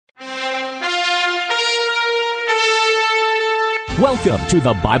Welcome to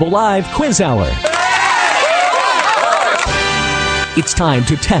the Bible Live Quiz Hour. It's time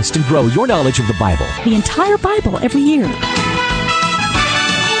to test and grow your knowledge of the Bible. The entire Bible every year.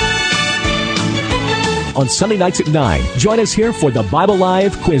 On Sunday nights at 9, join us here for the Bible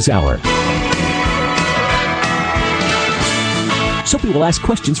Live Quiz Hour. SOAPY will ask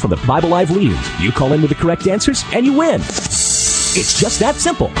questions from the Bible Live leaders. You call in with the correct answers, and you win. It's just that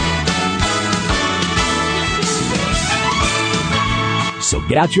simple. So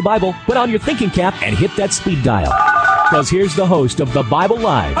get out your Bible, put on your thinking cap, and hit that speed dial. Because here's the host of the Bible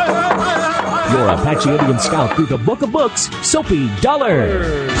Live, your Apache Indian scout through the book of books, Soapy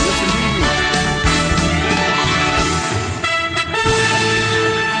Dollar.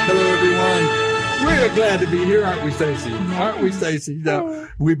 We're glad to be here, aren't we, Stacy? Aren't we, Stacy? Now,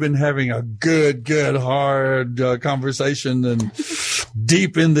 we've been having a good, hard conversation and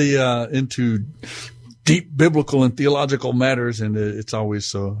deep in the into deep biblical and theological matters, and it's always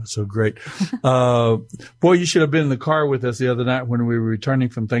so great. Boy, you should have been in the car with us the other night when we were returning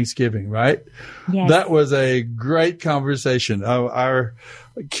from Thanksgiving, right? Yes. That was a great conversation. Our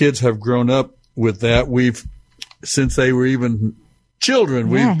kids have grown up with that. Since they were even children,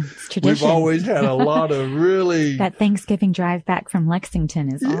 we've always had a lot of really that Thanksgiving drive back from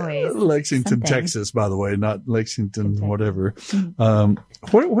Lexington is always Lexington, something. Texas, by the way, not Lexington, whatever.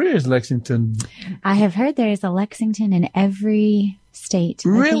 Where is Lexington? I have heard there is a Lexington in every state.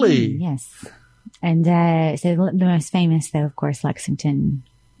 Really? Yes. And so the most famous, though, of course, Lexington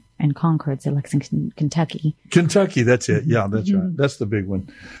and Concord's in Lexington, Kentucky. Kentucky, that's it. Yeah, that's right. That's the big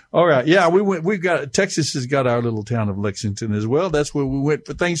one. All right. Yeah, Texas has got our little town of Lexington as well. That's where we went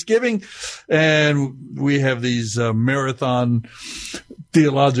for Thanksgiving. And we have these marathon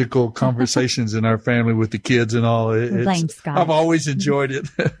theological conversations in our family with the kids and all. Blame Scott. I've always enjoyed it.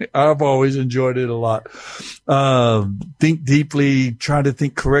 I've always enjoyed it a lot. Think deeply, try to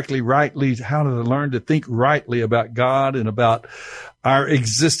think correctly, rightly, how to learn to think rightly about God and about our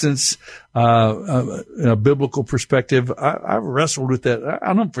existence, in a biblical perspective. I've wrestled with that. I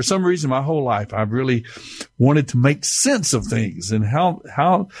don't know, for some reason, my whole life, I've really wanted to make sense of things and how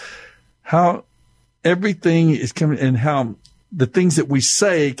everything is coming and how the things that we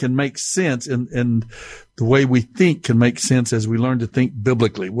say can make sense and the way we think can make sense as we learn to think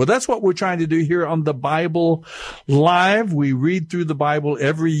biblically. Well, that's what we're trying to do here on the Bible Live. We read through the Bible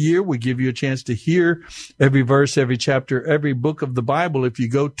every year. We give you a chance to hear every verse, every chapter, every book of the Bible. If you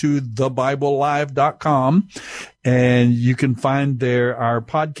go to thebiblelive.com and you can find there our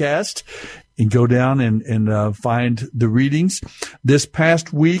podcast and go down and find the readings. This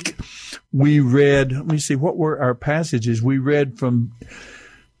past week, we read, let me see, what were our passages? We read from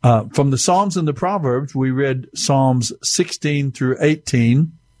the Psalms and the Proverbs. We read Psalms 16 through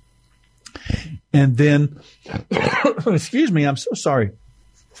 18. And then, excuse me, I'm so sorry.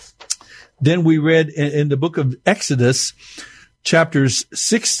 Then we read in the book of Exodus, chapters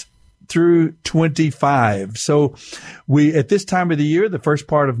 6 through 25. So at this time of the year, the first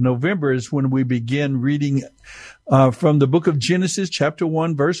part of November is when we begin reading from the book of Genesis, chapter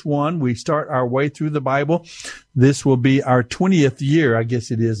 1, verse 1. We start our way through the Bible. This will be our 20th year, I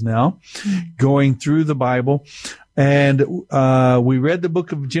guess it is now, going through the Bible. And we read the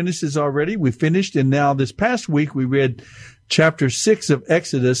book of Genesis already. We finished. And now this past week, we read chapter 6 of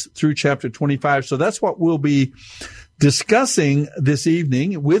Exodus through chapter 25. So that's what we'll be discussing this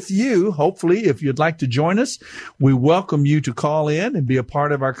evening with you. Hopefully, if you'd like to join us, we welcome you to call in and be a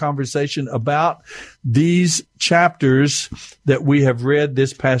part of our conversation about these chapters that we have read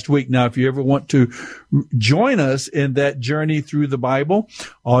this past week. Now, if you ever want to join us in that journey through the Bible,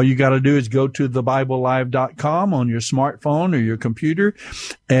 all you got to do is go to thebiblelive.com on your smartphone or your computer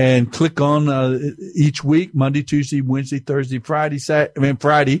and click on each week, Monday, Tuesday, Wednesday, Thursday, Friday,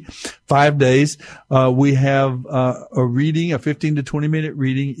 5 days. We have a reading, a 15 to 20 minute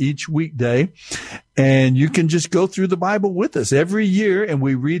reading each weekday. And you can just go through the Bible with us every year, and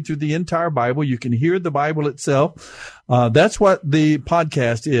we read through the entire Bible. You can hear the Bible itself. That's what the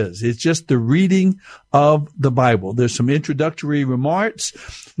podcast is. It's just the reading of the Bible. There's some introductory remarks,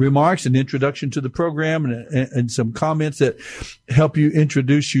 an introduction to the program, and some comments that help you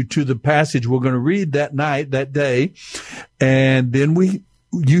introduce you to the passage we're going to read that night, that day. And then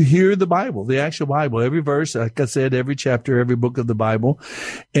you hear the Bible, the actual Bible, every verse, like I said, every chapter, every book of the Bible.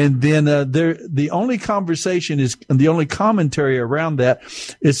 And then the only conversation is, and the only commentary around that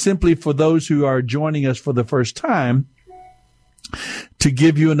is simply for those who are joining us for the first time, to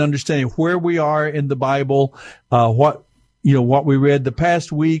give you an understanding of where we are in the Bible, what what we read the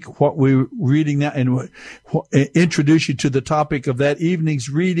past week, what we're reading now, and introduce you to the topic of that evening's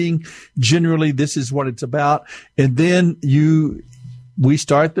reading. Generally, this is what it's about. And then we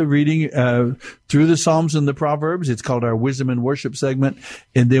start the reading through the Psalms and the Proverbs. It's called our Wisdom and Worship segment.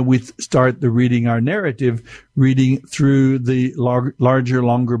 And then we start the reading, our narrative reading through the larger,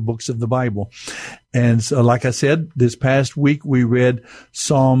 longer books of the Bible. And so, like I said, this past week we read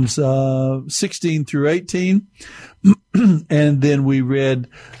Psalms 16 through 18. And then we read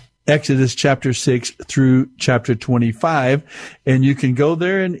Exodus chapter 6 through chapter 25. And you can go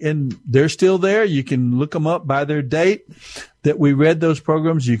there and they're still there. You can look them up by their date that we read those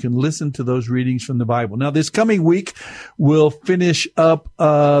programs. You can listen to those readings from the Bible. Now, this coming week, we'll finish up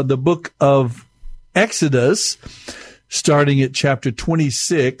the book of Exodus, starting at chapter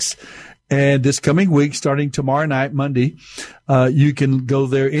 26. And this coming week, starting tomorrow night, Monday, you can go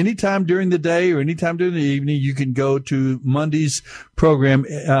there anytime during the day or anytime during the evening. You can go to Monday's program,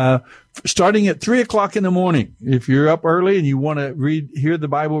 starting at 3:00 in the morning. If you're up early and you want to hear the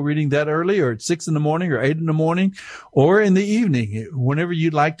Bible reading that early, or at 6 in the morning or 8 in the morning, or in the evening, whenever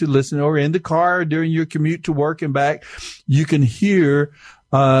you'd like to listen, or in the car during your commute to work and back, you can hear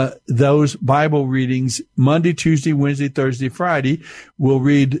those Bible readings Monday, Tuesday, Wednesday, Thursday, Friday. We'll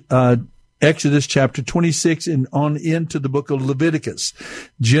read Exodus chapter 26 and on into the book of Leviticus.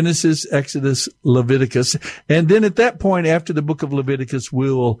 Genesis, Exodus, Leviticus. And then at that point, after the book of Leviticus,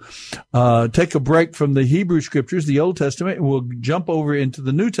 we'll take a break from the Hebrew scriptures, the Old Testament, and we'll jump over into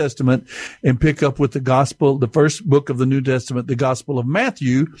the New Testament and pick up with the gospel, the first book of the New Testament, the Gospel of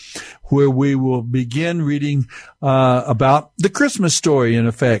Matthew, where we will begin reading about the Christmas story,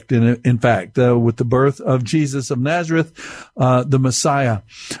 in fact, with the birth of Jesus of Nazareth, the Messiah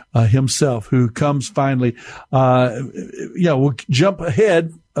himself, who comes finally. We'll jump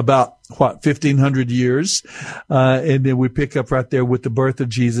ahead about 1,500 years, and then we pick up right there with the birth of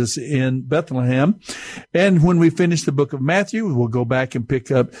Jesus in Bethlehem. And when we finish the book of Matthew, we'll go back and pick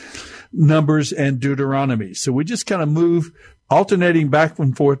up Numbers and Deuteronomy. So we just kind of move, alternating back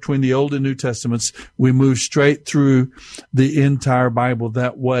and forth between the Old and New Testaments. We move straight through the entire Bible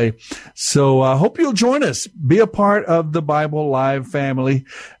that way. So I hope you'll join us. Be a part of the Bible Live family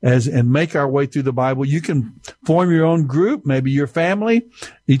and make our way through the Bible. You can form your own group, maybe your family,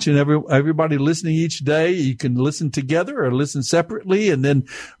 each and everybody listening each day. You can listen together or listen separately, and then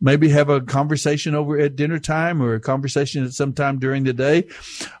maybe have a conversation over at dinner time, or a conversation at some time during the day.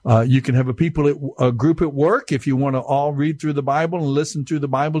 You can have a group at work if you want to all read through the Bible and listen through the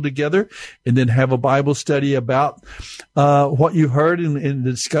Bible together, and then have a Bible study about what you heard in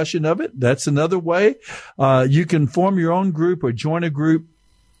the discussion of it. That's another way. You can form your own group or join a group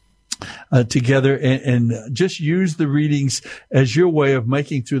together and just use the readings as your way of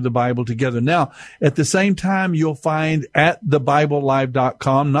making through the Bible together. Now, at the same time, you'll find at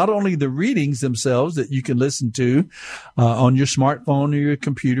thebiblelive.com not only the readings themselves that you can listen to on your smartphone or your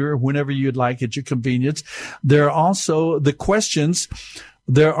computer, or whenever you'd like at your convenience. There are also the questions.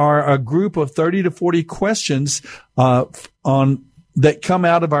 There are a group of 30 to 40 questions that come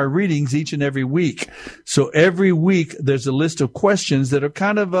out of our readings each and every week. So every week there's a list of questions that are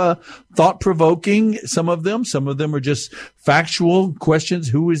kind of thought-provoking. Some of them are just factual questions.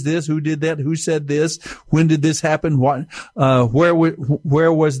 Who is this? Who did that? Who said this? When did this happen? What?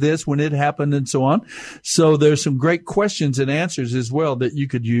 Where was this when it happened? And so on. So there's some great questions and answers as well that you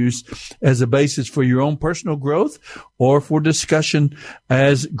could use as a basis for your own personal growth or for discussion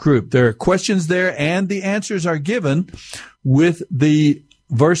as group. There are questions there, and the answers are given with the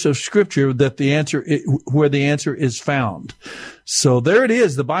verse of scripture where the answer is found. So there it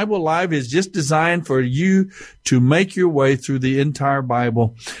is. The Bible Live is just designed for you to make your way through the entire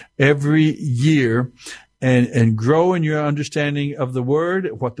Bible every year and grow in your understanding of the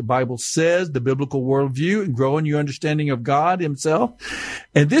Word, what the Bible says, the biblical worldview, and grow in your understanding of God Himself.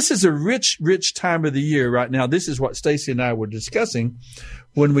 And this is a rich, rich time of the year right now. This is what Stacy and I were discussing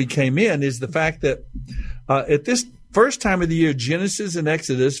when we came in, is the fact that at this first time of the year, Genesis and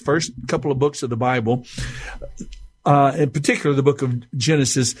Exodus, first couple of books of the Bible, in particular the book of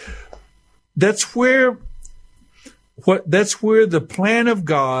Genesis, that's where the plan of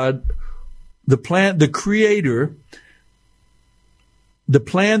God, the Creator, the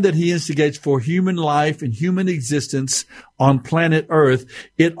plan that He instigates for human life and human existence on planet Earth,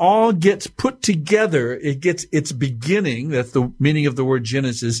 it all gets put together. It gets its beginning, that's the meaning of the word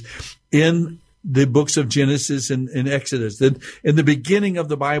Genesis, in the books of Genesis and Exodus, in the beginning of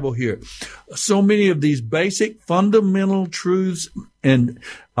the Bible here. So many of these basic fundamental truths and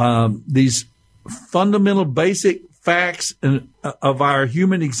these fundamental basic facts of our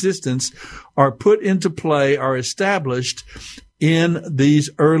human existence are put into play, are established in these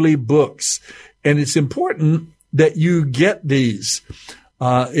early books. And it's important that you get these.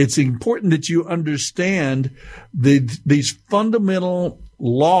 It's important that you understand these fundamental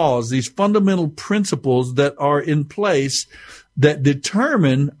laws, these fundamental principles that are in place that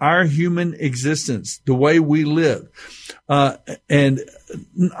determine our human existence, the way we live. And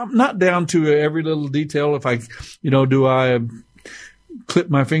I'm not down to every little detail. If do I clip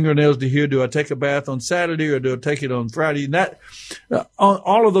my fingernails to here? Do I take a bath on Saturday or do I take it on Friday? And that,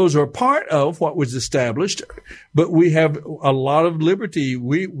 all of those are part of what was established, but we have a lot of liberty.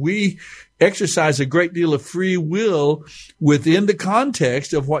 We exercise a great deal of free will within the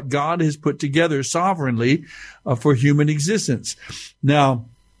context of what God has put together sovereignly for human existence. Now,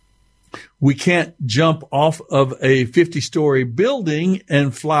 we can't jump off of a 50-story building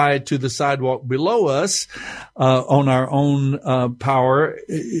and fly to the sidewalk below us on our own power.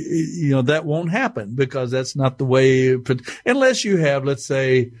 That won't happen because that's not the way. Unless you have, let's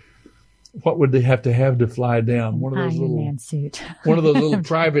say, what would they have to fly down? One of those little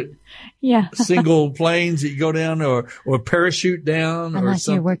private single planes that you go down or parachute down. Unless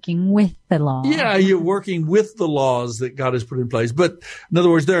you're working with the law. Yeah, you're working with the laws that God has put in place. But in other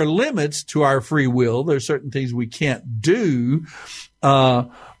words, there are limits to our free will. There are certain things we can't do.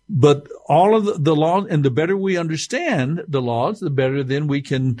 But all of the laws, and the better we understand the laws, the better then we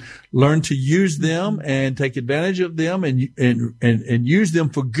can learn to use them and take advantage of them and use them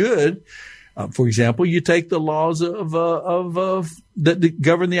for good. For example, you take the laws that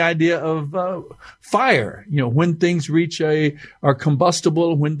govern the idea of fire. When things are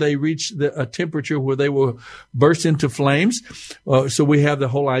combustible, when they reach a temperature where they will burst into flames. So we have the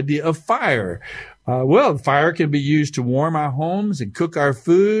whole idea of fire. Fire can be used to warm our homes and cook our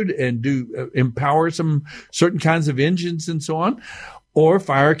food and empower some certain kinds of engines and so on. Or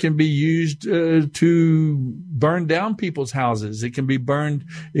fire can be used to burn down people's houses. It can be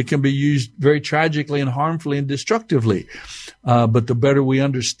used very tragically and harmfully and destructively. But the better we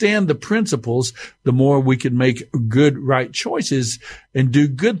understand the principles, the more we can make good, right choices and do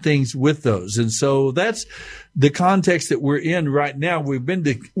good things with those. And so that's the context that we're in right now. We've been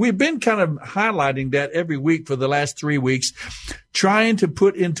kind of highlighting that every week for the last 3 weeks, trying to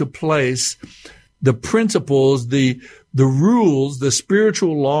put into place the principles, the rules, the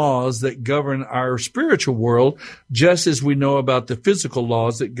spiritual laws that govern our spiritual world, just as we know about the physical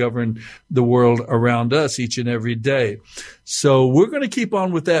laws that govern the world around us each and every day. So we're going to keep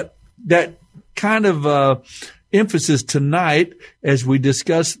on with that kind of emphasis tonight as we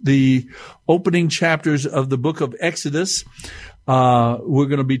discuss the opening chapters of the book of Exodus. We're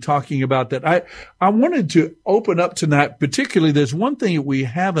going to be talking about that. I wanted to open up tonight, particularly there's one thing that we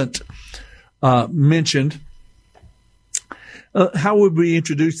haven't mentioned. How would we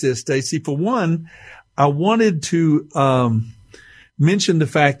introduce this, Stacy? For one, I wanted to mention the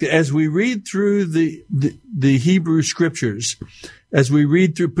fact that as we read through the Hebrew scriptures, as we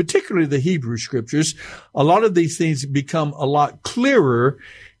read through particularly the Hebrew scriptures, a lot of these things become a lot clearer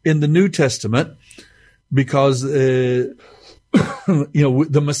in the New Testament because the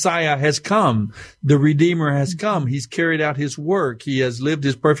Messiah has come. The Redeemer has come. He's carried out his work. He has lived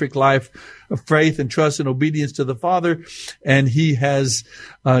his perfect life of faith and trust and obedience to the Father. And he has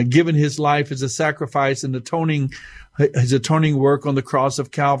given his life as a sacrifice and his atoning work on the cross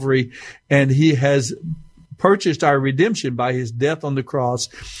of Calvary. And he has purchased our redemption by his death on the cross,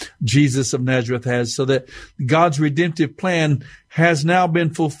 Jesus of Nazareth has, so that God's redemptive plan has now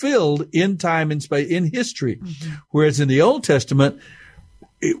been fulfilled in time and space, in history. Mm-hmm. Whereas in the Old Testament,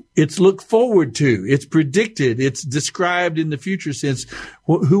 it's looked forward to, it's predicted, it's described in the future sense,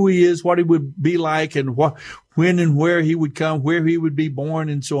 who he is, what he would be like, and when and where he would come, where he would be born,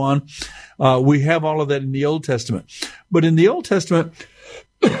 and so on. We have all of that in the Old Testament. But in the Old Testament,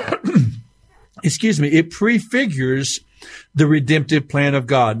 it prefigures the redemptive plan of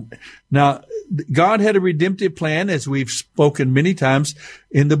God. Now, God had a redemptive plan, as we've spoken many times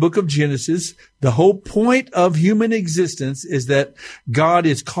in the book of Genesis. The whole point of human existence is that God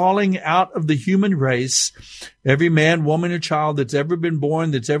is calling out of the human race, every man, woman, or child that's ever been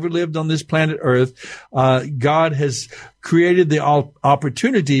born, that's ever lived on this planet Earth. God has created the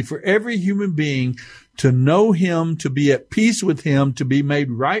opportunity for every human being to know him, to be at peace with him, to be made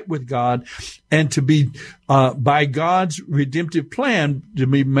right with God, and to be, by God's redemptive plan, to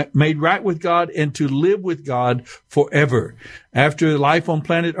be made right with God and to live with God forever. After life on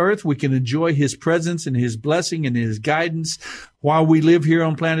planet Earth, we can enjoy his presence and his blessing and his guidance while we live here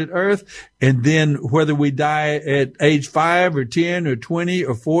on planet Earth. And then whether we die at age 5 or 10 or 20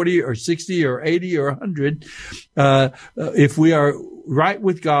 or 40 or 60 or 80 or 100, if we are right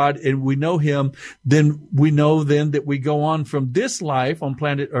with God and we know him, then we know then that we go on from this life on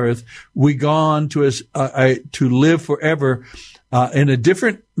planet Earth, we go on to live forever in a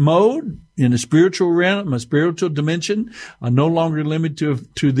different mode, in a spiritual realm, a spiritual dimension, no longer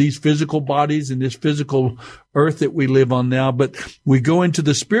limited to these physical bodies and this physical earth that we live on now, but we go into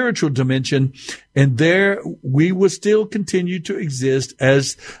the spiritual dimension, and there we will still continue to exist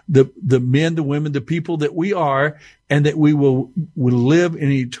as the men, the women, the people that we are, and that we will live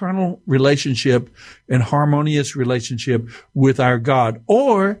in eternal relationship and harmonious relationship with our God.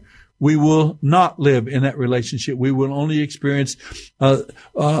 Or we will not live in that relationship. We will only experience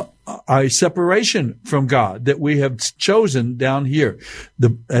a separation from God that we have chosen down here.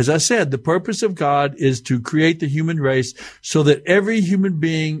 As I said, the purpose of God is to create the human race so that every human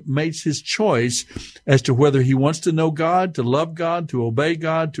being makes his choice as to whether he wants to know God, to love God, to obey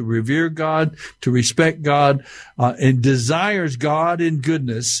God, to revere God, to respect God, and desires God in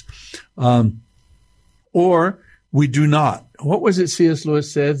goodness, or we do not. What was it C.S.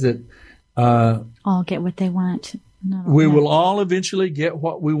 Lewis says that all get what they want. We will all eventually get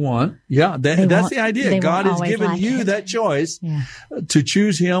what we want. Yeah, that's the idea. God has given you that choice to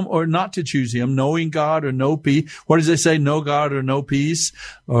choose him or not to choose him, knowing God or no peace. What does they say? No God or no peace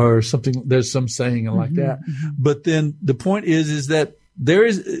or something. There's some saying like that. Mm-hmm. But then the point is that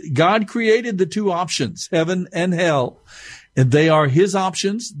God created the two options, heaven and hell. And they are his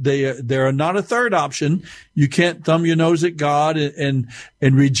options. They are not a third option. You can't thumb your nose at God and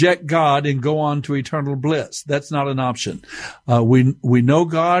reject God and go on to eternal bliss. That's not an option. We know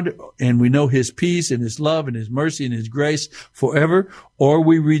God and we know his peace and his love and his mercy and his grace forever, or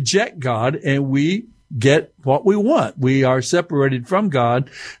we reject God and we get what we want. We are separated from God,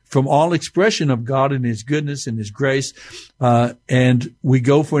 from all expression of God and his goodness and his grace, and we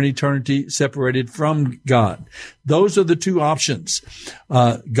go for an eternity separated from God. Those are the two options.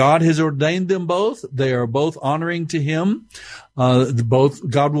 God has ordained them both. They are both honoring to him.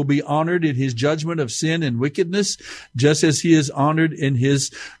 God will be honored in his judgment of sin and wickedness, just as he is honored in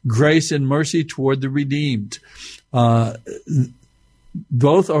his grace and mercy toward the redeemed.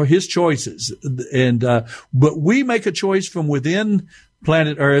 Both are his choices, but we make a choice from within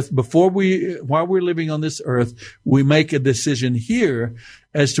planet Earth while we're living on this earth. We make a decision here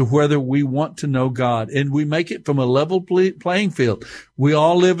as to whether we want to know God, and we make it from a level playing field. We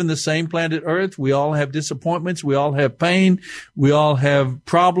all live in the same planet Earth. We all have disappointments. We all have pain. We all have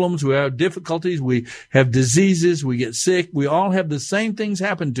problems. We have difficulties. We have diseases. We get sick. We all have the same things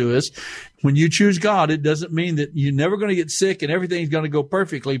happen to us. When you choose God, it doesn't mean that you're never going to get sick and everything's going to go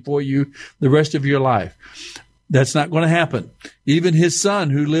perfectly for you the rest of your life. That's not going to happen. Even his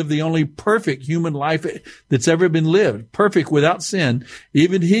son, who lived the only perfect human life that's ever been lived, perfect without sin,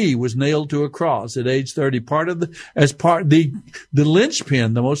 even he was nailed to a cross at age 30. The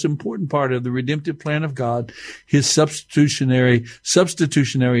linchpin, the most important part of the redemptive plan of God, his substitutionary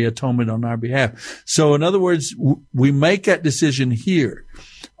atonement on our behalf. So in other words, we make that decision here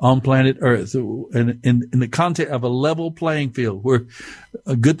on planet Earth in the context of a level playing field where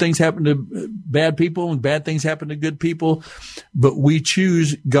good things happen to bad people and bad things happen to good people, but we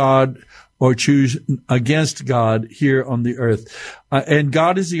choose God or choose against God here on the earth. And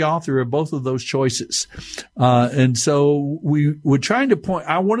God is the author of both of those choices. And so we were trying to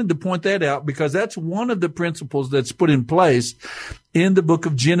I wanted to point that out because that's one of the principles that's put in place in the book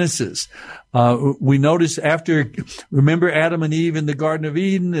of Genesis. We notice remember Adam and Eve in the Garden of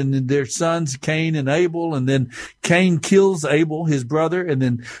Eden and their sons, Cain and Abel, and then Cain kills Abel, his brother, and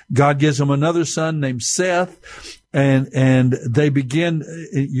then God gives him another son named Seth. And they begin,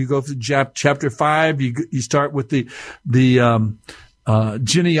 you go through chapter 5, you start with the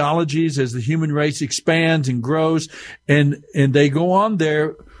genealogies as the human race expands and grows, and they go on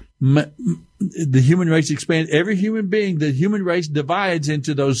there. The human race expands. Every human being, the human race divides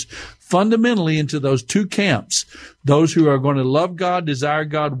fundamentally into those two camps. Those who are going to love God, desire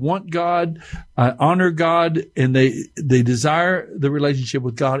God, want God, honor God, and they desire the relationship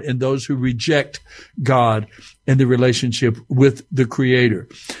with God, and those who reject God and the relationship with the Creator.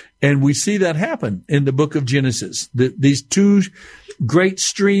 And we see that happen in the book of Genesis, these two great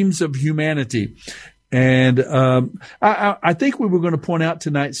streams of humanity. And I think we were going to point out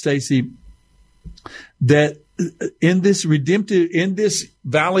tonight, Stacy, that in this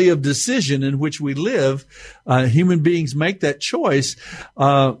valley of decision in which we live, human beings make that choice.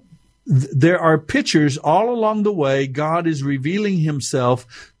 There are pictures all along the way. God is revealing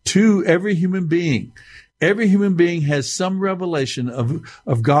himself to every human being. Every human being has some revelation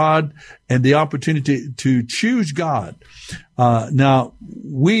of God and the opportunity to choose God. Now,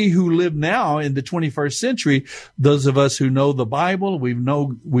 we who live now in the 21st century, those of us who know the Bible,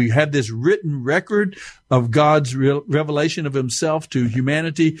 we have this written record of God's revelation of himself to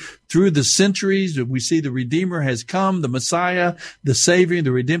humanity through the centuries. We see the Redeemer has come, the Messiah, the Savior,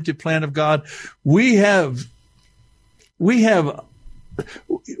 the redemptive plan of God. We have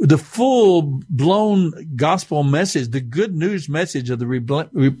the full-blown gospel message, the good news message of the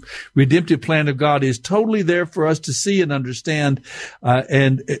redemptive plan of God is totally there for us to see and understand.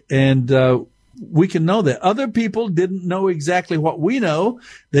 And we can know that. Other people didn't know exactly what we know.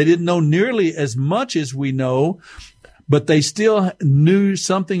 They didn't know nearly as much as we know, but they still knew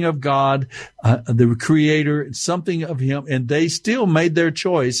something of God, the Creator, something of him, and they still made their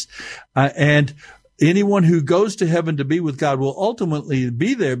choice. And anyone who goes to heaven to be with God will ultimately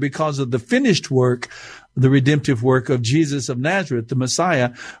be there because of the finished work, the redemptive work of Jesus of Nazareth, the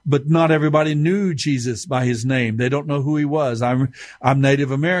Messiah. But not everybody knew Jesus by his name. They don't know who he was. I'm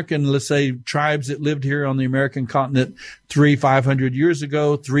Native American. Let's say tribes that lived here on the American continent 500 years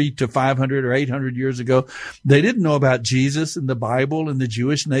ago, 300 to 500 or 800 years ago. They didn't know about Jesus and the Bible and the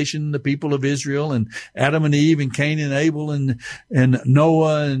Jewish nation, the people of Israel, and Adam and Eve and Cain and Abel and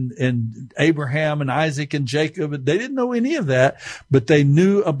Noah and Abraham and Isaac and Jacob. They didn't know any of that, but they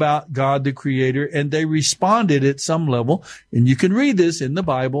knew about God, the Creator, and they responded at some level. And you can read this in the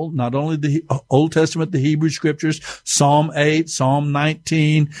Bible, not only the Old Testament, the Hebrew scriptures, Psalm 8, Psalm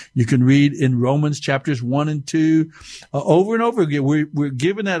 19. You can read in Romans chapters 1 and 2. Over and over again, we're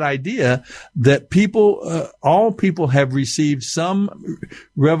given that idea that all people have received some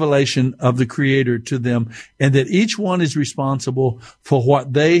revelation of the Creator to them, and that each one is responsible for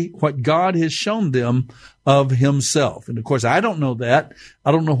what God has shown them of himself. And of course, I don't know that.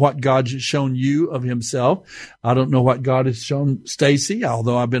 I don't know what God has shown you of himself. I don't know what God has shown Stacy,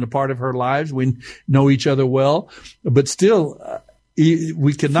 although I've been a part of her lives. We know each other well, but still,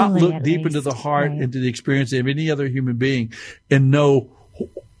 we cannot look deep into the heart, into the experience of any other human being and know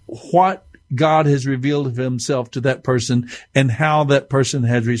what God has revealed of himself to that person and how that person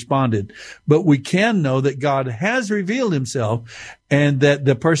has responded. But we can know that God has revealed himself and that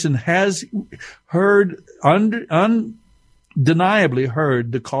the person has heard, undeniably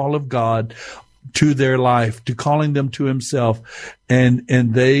heard the call of God to their life, to calling them to himself. And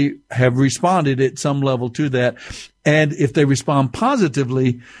they have responded at some level to that. And if they respond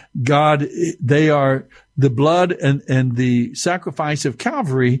positively, they are the blood and the sacrifice of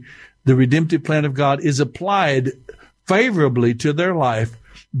Calvary, the redemptive plan of God is applied favorably to their life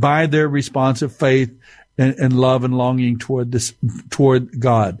by their response of faith and love and longing toward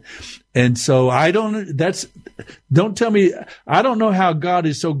God. And so don't tell me, I don't know how God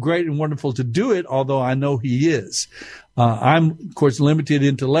is so great and wonderful to do it, although I know he is. I'm, of course, limited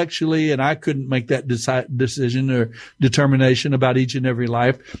intellectually, and I couldn't make that decision or determination about each and every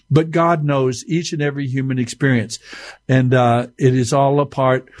life. But God knows each and every human experience, and it is all a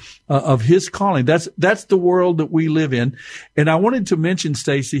part of his calling. That's the world that we live in. And I wanted to mention,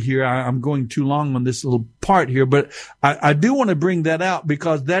 Stacy, here, I'm going too long on this little part here, but I do want to bring that out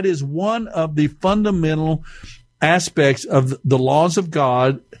because that is one of the fundamental aspects of the laws of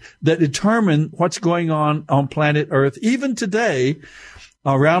God that determine what's going on planet Earth. Even today,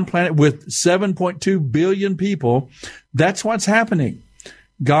 around planet with 7.2 billion people, that's what's happening.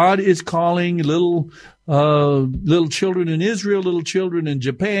 God is calling little children in Israel, little children in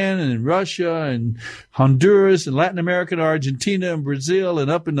Japan and in Russia and Honduras and Latin America and Argentina and Brazil and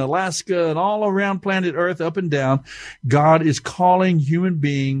up in Alaska and all around planet Earth, up and down. God is calling human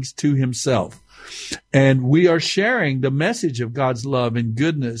beings to himself. And we are sharing the message of God's love and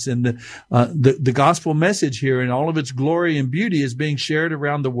goodness, and the gospel message here and all of its glory and beauty is being shared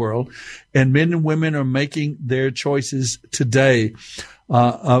around the world. And men and women are making their choices today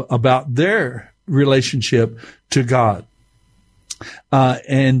about their relationship to God.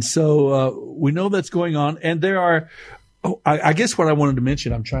 And so we know that's going on. And there are, I guess what I wanted to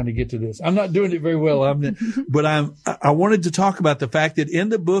mention, I'm trying to get to this. I'm not doing it very well, but I wanted to talk about the fact that in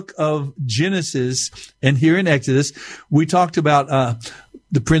the book of Genesis and here in Exodus, we talked about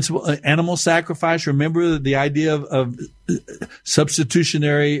the principle, animal sacrifice. Remember the idea of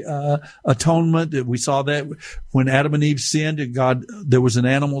substitutionary atonement. We saw that when Adam and Eve sinned, there was an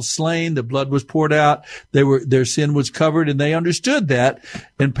animal slain, the blood was poured out, their sin was covered, and they understood that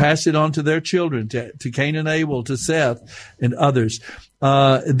and passed it on to their children, to Cain and Abel, to Seth and others.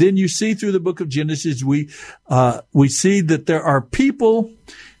 Then you see through the book of Genesis, we see that there are people,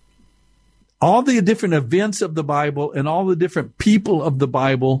 all the different events of the Bible and all the different people of the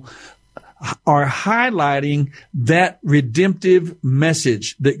Bible are highlighting that redemptive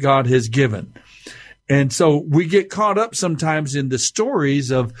message that God has given. And so we get caught up sometimes in the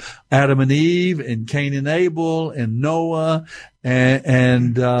stories of Adam and Eve and Cain and Abel and Noah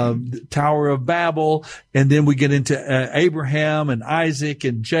and Tower of Babel. And then we get into Abraham and Isaac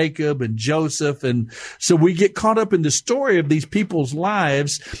and Jacob and Joseph. And so we get caught up in the story of these people's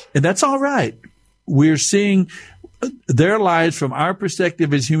lives, and that's all right. We're seeing their lives from our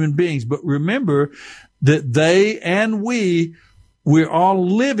perspective as human beings. But remember that they and we're all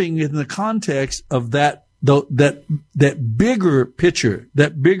living in the context of that bigger picture,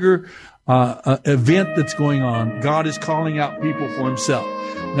 that bigger event that's going on. God is calling out people for himself.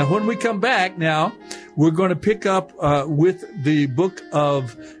 Now, when we come back now, we're going to pick up with the book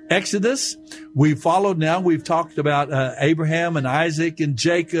of Exodus. We've talked about Abraham and Isaac and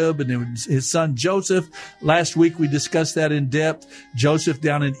Jacob and his son Joseph. Last week we discussed that in depth. Joseph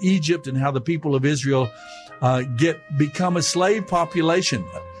down in Egypt and how the people of Israel become a slave population,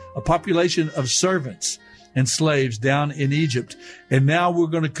 a population of servants and slaves down in Egypt. And now we're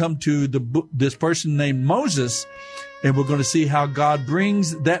going to come to this person named Moses, and we're going to see how God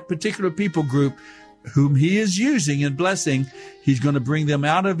brings that particular people group whom he is using and blessing. He's going to bring them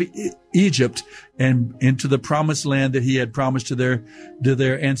out of Egypt and into the promised land that he had promised to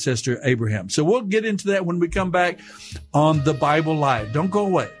their ancestor Abraham. So we'll get into that when we come back on The Bible Live. Don't go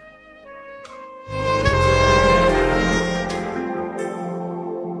away.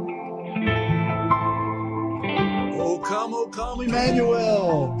 Oh, come,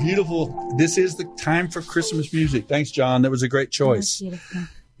 Emmanuel. Beautiful. This is the time for Christmas music. Thanks, John. That was a great choice.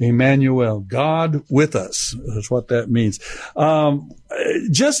 Emmanuel, God with us. That's what that means.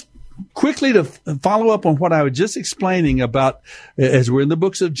 Just quickly to follow up on what I was just explaining about, as we're in the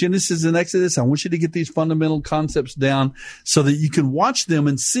books of Genesis and Exodus, I want you to get these fundamental concepts down so that you can watch them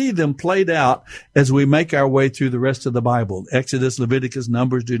and see them played out as we make our way through the rest of the Bible. Exodus, Leviticus,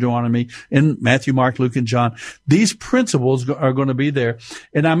 Numbers, Deuteronomy, and Matthew, Mark, Luke, and John. These principles are going to be there.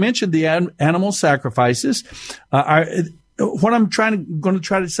 And I mentioned the animal sacrifices. What I'm going to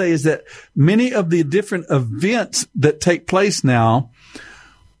try to say is that many of the different events that take place now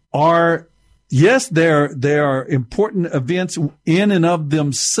are, yes, they are important events in and of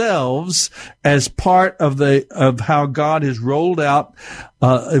themselves as part of how God has rolled out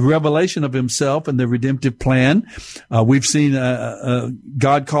a revelation of himself and the redemptive plan. We've seen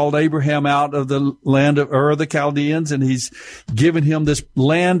God called Abraham out of the land of Ur of the Chaldeans, and he's given him this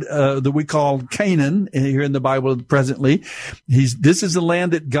land that we call Canaan here in the Bible presently. This is the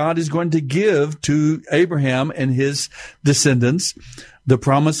land that God is going to give to Abraham and his descendants. The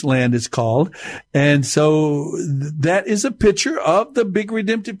promised land is called. And so that is a picture of the big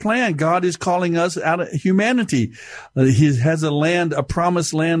redemptive plan. God is calling us out of humanity. He has a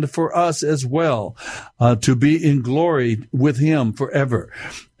promised land for us as well, to be in glory with him forever.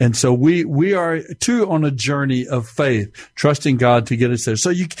 And so we are too on a journey of faith, trusting God to get us there.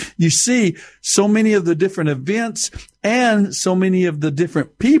 So you see so many of the different events and so many of the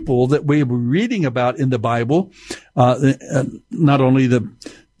different people that we were reading about in the Bible, not only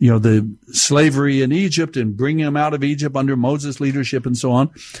the slavery in Egypt and bringing them out of Egypt under Moses' leadership and so on,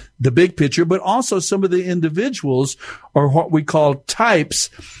 the big picture, but also some of the individuals are what we call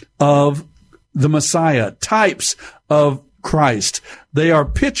types of the Messiah, types of Christ. They are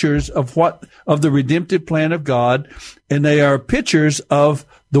pictures of the redemptive plan of God, and they are pictures of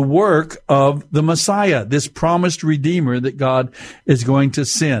the work of the Messiah, this promised Redeemer that God is going to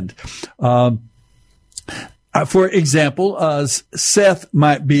send. For example, Seth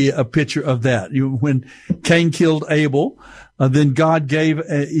might be a picture of that. When Cain killed Abel, then God gave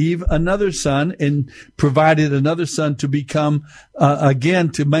Eve another son and provided another son to become,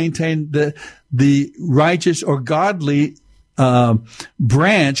 to maintain the righteous or godly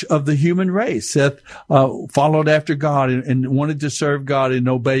branch of the human race. Seth followed after God and wanted to serve God and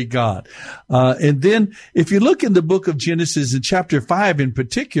obey God. And then if you look in the book of Genesis in chapter 5 in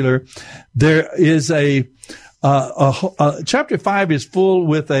particular, there is chapter 5 is full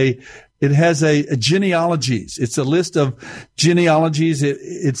with a it has a genealogies. It's a list of genealogies.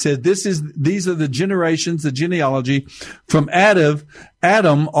 It said these are the generations, the genealogy from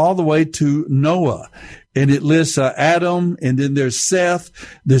Adam all the way to Noah. And it lists Adam, and then there's Seth,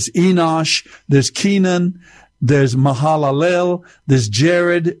 there's Enosh, there's Kenan, there's Mahalalel, there's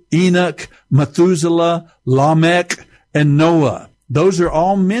Jared, Enoch, Methuselah, Lamech, and Noah. Those are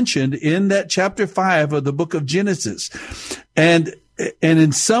all mentioned in that chapter 5 of the book of Genesis. And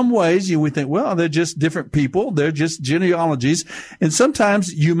in some ways, we think, well, they're just different people. They're just genealogies. And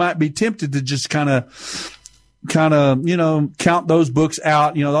sometimes you might be tempted to just kind of, count those books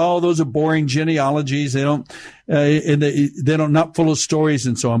out. Those are boring genealogies. They don't, they're not full of stories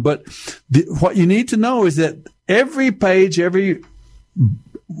and so on. But what you need to know is that every page, every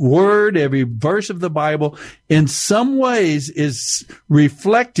word, every verse of the Bible, in some ways is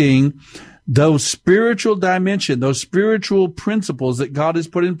reflecting those spiritual dimension, those spiritual principles that God has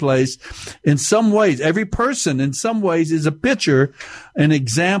put in place. In some ways, every person in some ways is a picture, an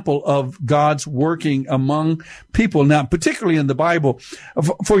example of God's working among people. Now, particularly in the Bible,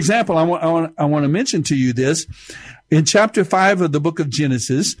 for example, I want to mention to you this. In chapter 5 of the book of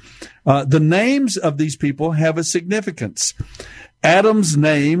Genesis, the names of these people have a significance. Adam's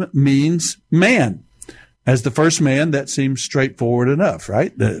name means man. As the first man, that seems straightforward enough,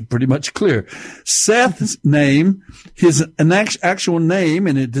 right? Pretty much clear. Seth's name, an actual name,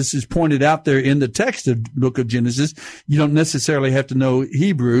 and this is pointed out there in the text of the book of Genesis. You don't necessarily have to know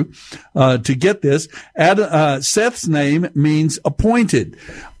Hebrew to get this. Seth's name means appointed,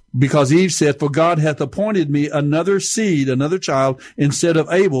 because Eve said, "For God hath appointed me another seed, another child, instead of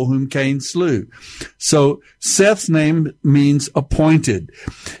Abel, whom Cain slew." So Seth's name means appointed.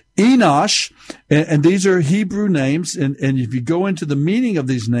 Enosh, and these are Hebrew names, and if you go into the meaning of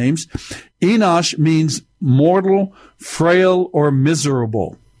these names, Enosh means mortal, frail, or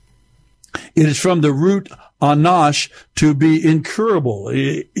miserable. It is from the root anash, to be incurable.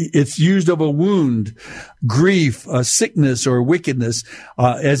 It's used of a wound, grief, sickness, or wickedness,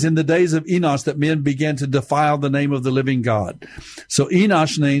 as in the days of Enosh, that men began to defile the name of the living God. So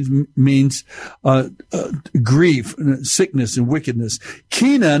Enosh name means grief, sickness, and wickedness.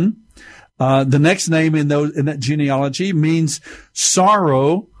 Kenan, the next name in that genealogy, means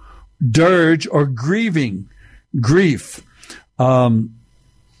sorrow, dirge, or grieving, grief.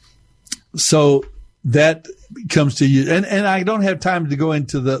 So that comes to you. And I don't have time to go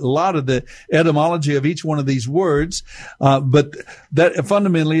into a lot of the etymology of each one of these words, but that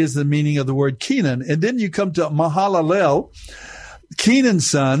fundamentally is the meaning of the word Kenan. And then you come to Mahalalel.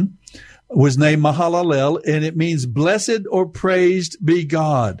 Kenan's son was named Mahalalel, and it means blessed or praised be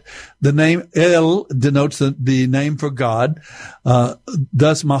God. The name El denotes the name for God.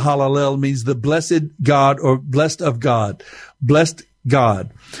 Thus Mahalalel means the blessed God, or blessed of God, blessed God.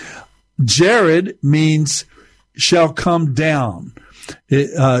 Jared means shall come down.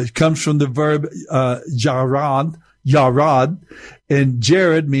 It comes from the verb yarad, and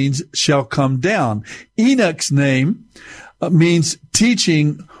Jared means shall come down. Enoch's name means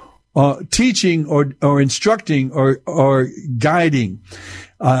teaching or instructing or guiding.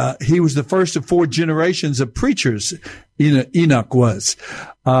 He was the first of 4 generations of preachers. Enoch was.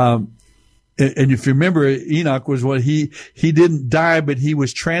 And if you remember, Enoch was he didn't die, but he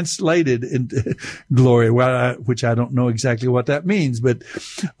was translated into glory, which I don't know exactly what that means, but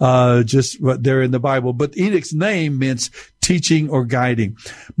just what there in the Bible. But Enoch's name means teaching or guiding.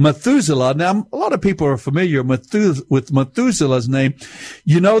 Methuselah. Now, a lot of people are familiar with Methuselah's name.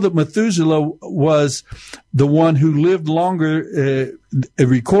 You know that Methuselah was the one who lived longer,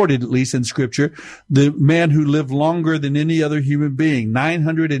 recorded at least in Scripture, the man who lived longer than any other human being.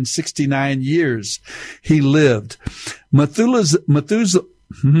 969 years he lived. Methuselah,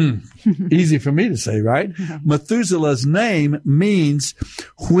 easy for me to say, right? Methuselah's name means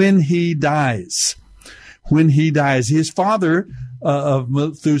when he dies. When he dies. His father of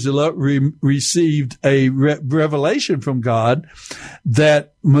Methuselah received a revelation from God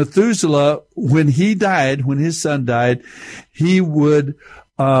that Methuselah, when his son died, he would,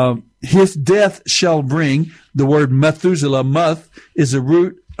 his death shall bring, the word Methuselah, muth is a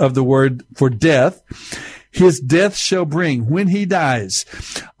root of the word for death. His death shall bring, when he dies.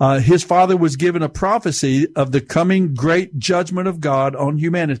 His father was given a prophecy of the coming great judgment of God on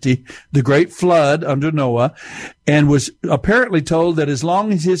humanity, the great flood under Noah, and was apparently told that as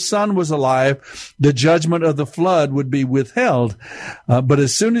long as his son was alive, the judgment of the flood would be withheld. But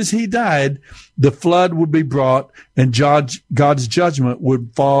as soon as he died, the flood would be brought, and God's judgment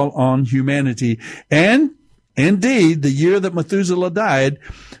would fall on humanity. And indeed, the year that Methuselah died,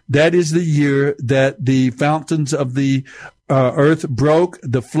 that is the year that the fountains of the earth broke.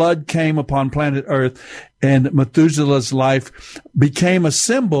 The flood came upon planet Earth, and Methuselah's life became a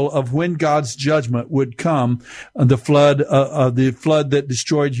symbol of when God's judgment would come, the flood that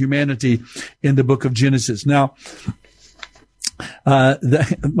destroyed humanity in the book of Genesis. Now,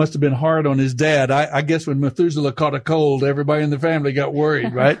 that must have been hard on his dad. I guess when Methuselah caught a cold, everybody in the family got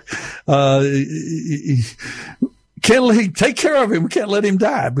worried, right? Can't take care of him. We can't let him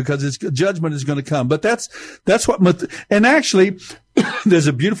die because his judgment is going to come. But that's what, and actually, there's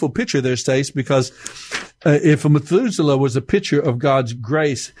a beautiful picture there, Stace, because if Methuselah was a picture of God's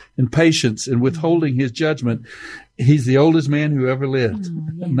grace and patience and withholding his judgment, he's the oldest man who ever lived.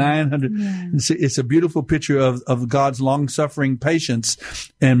 900. Yeah. It's a beautiful picture of God's long-suffering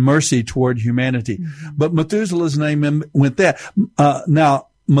patience and mercy toward humanity. Mm-hmm. But Methuselah's name went that. Now,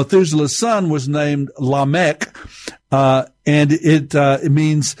 Methuselah's son was named Lamech, and it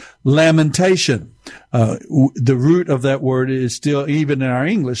means lamentation. The root of that word is still, even in our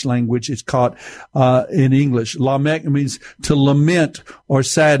English language, it's caught in English. Lamech means to lament or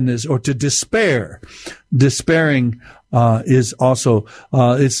sadness or to despair. Despairing is also,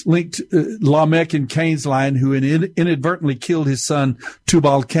 it's linked, Lamech in Cain's line, who inadvertently killed his son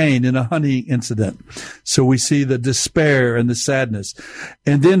Tubal-Cain in a hunting incident. So we see the despair and the sadness.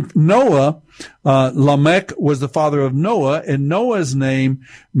 And then Noah, Lamech was the father of Noah, and Noah's name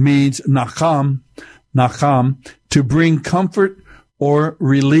means Nacham, to bring comfort or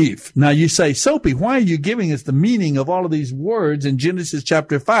relief. Now you say, Soapy, why are you giving us the meaning of all of these words in Genesis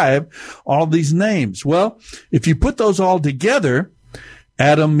chapter 5, all of these names? Well, if you put those all together,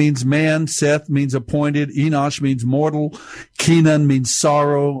 Adam means man, Seth means appointed, Enosh means mortal, Kenan means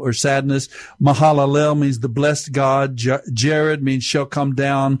sorrow or sadness, Mahalalel means the blessed God, Jared means shall come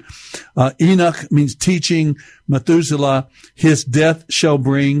down, Enoch means teaching, Methuselah, his death shall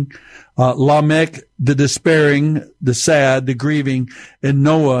bring, Lamech, the despairing, the sad, the grieving, and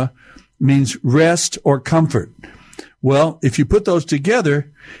Noah means rest or comfort. Well, if you put those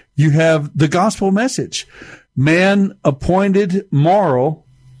together, you have the gospel message. Man appointed mortal.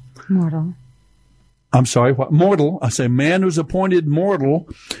 I'm sorry, what? Mortal. I say man was appointed mortal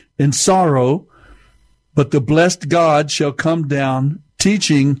in sorrow, but the blessed God shall come down,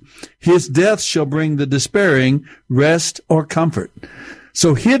 teaching his death shall bring the despairing rest or comfort.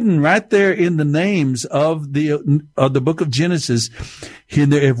 So hidden right there in the names of the book of Genesis,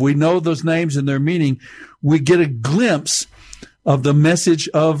 if we know those names and their meaning, we get a glimpse of the message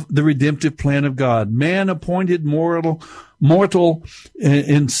of the redemptive plan of God. Man appointed mortal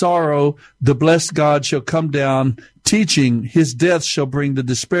in sorrow, the blessed God shall come down, teaching his death shall bring the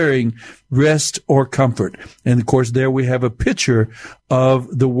despairing rest or comfort. And of course, there we have a picture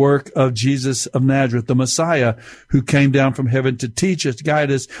of the work of Jesus of Nazareth, the Messiah, who came down from heaven to teach us, guide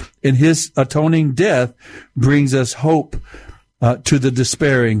us, and his atoning death brings us hope to the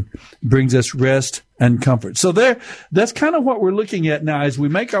despairing, brings us rest and comfort. So that's kind of what we're looking at now. As we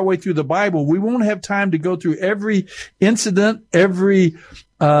make our way through the Bible, we won't have time to go through every incident, every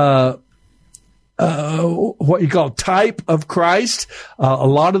what you call type of Christ. A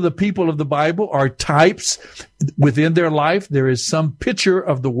lot of the people of the Bible are types within their life. There is some picture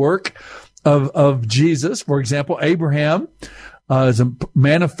of the work of Jesus. For example, Abraham is a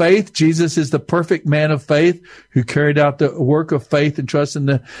man of faith. Jesus is the perfect man of faith who carried out the work of faith and trust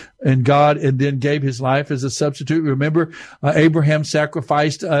in God, and then gave his life as a substitute. Remember, Abraham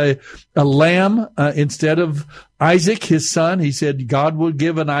sacrificed a lamb instead of Isaac, his son. He said, God will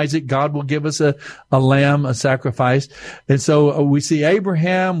give an Isaac. God will give us a lamb, a sacrifice. And so we see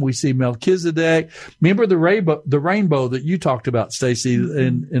Abraham, we see Melchizedek. Remember the rainbow that you talked about, Stacy,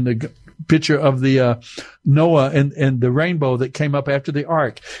 in the picture of the Noah and the rainbow that came up after the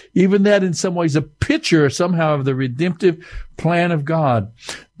ark. Even that in some ways a picture somehow of the redemptive plan of God,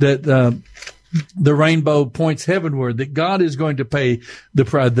 that the rainbow points heavenward, that God is going to pay the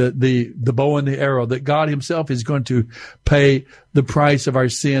bow and the arrow, that God himself is going to pay the price of our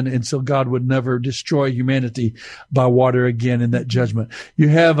sin, and so God would never destroy humanity by water again in that judgment. You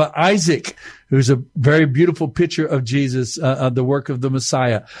have Isaac, who's a very beautiful picture of Jesus, the work of the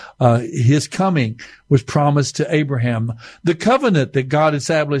Messiah. His coming was promised to Abraham. The covenant that God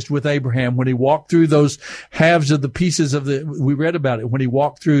established with Abraham when he walked through those halves of the pieces we read about it, when he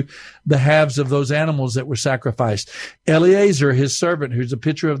walked through the halves of those animals that were sacrificed. Eliezer, his servant, who's a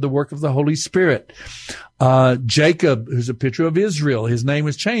picture of the work of the Holy Spirit. Jacob, who's a picture of Israel. His name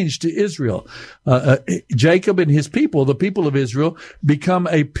was changed to Israel. Jacob and his people, the people of Israel, become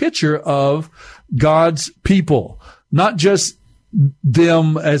a picture of God's people. Not just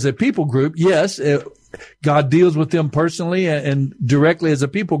them as a people group. Yes, God deals with them personally and directly as a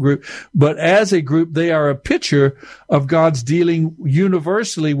people group, but as a group, they are a picture of God's dealing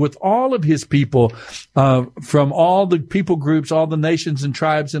universally with all of his people, from all the people groups, all the nations and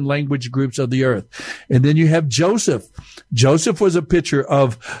tribes and language groups of the earth. And then you have Joseph. Joseph was a picture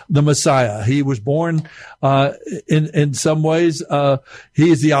of the Messiah. He was born, in some ways, he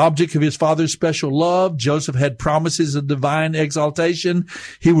is the object of his father's special love. Joseph had promises of divine exaltation.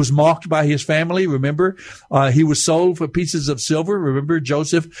 He was mocked by his family. Remember, he was sold for pieces of silver. Remember,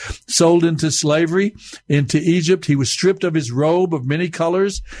 Joseph sold into slavery into Egypt. He was stripped of his robe of many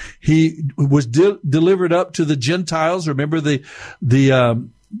colors. He was delivered up to the Gentiles. Remember the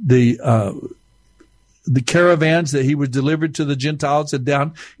caravans that he was delivered to the Gentiles and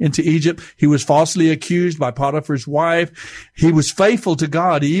down into Egypt. He was falsely accused by Potiphar's wife. He was faithful to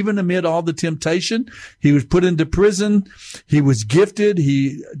God, even amid all the temptation. He was put into prison. He was gifted.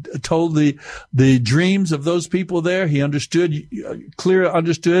 He told the dreams of those people there. He understood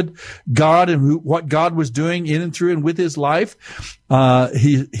God and what God was doing in and through and with his life.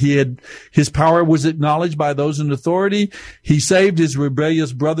 His power was acknowledged by those in authority. He saved his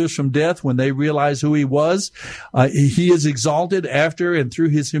rebellious brothers from death when they realized who he was. He is exalted after and through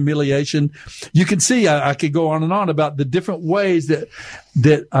his humiliation. You can see, I could go on and on about the different ways that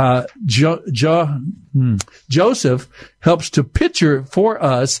Joseph helps to picture for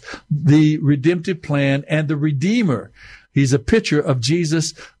us the redemptive plan and the Redeemer. He's a picture of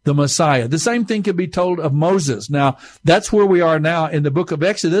Jesus, the Messiah. The same thing can be told of Moses. Now, that's where we are now in the book of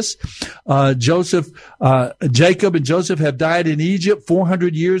Exodus. Jacob and Joseph have died in Egypt.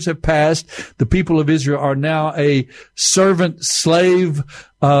 400 years have passed. The people of Israel are now a servant slave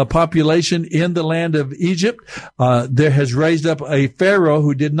population in the land of Egypt. There has raised up a Pharaoh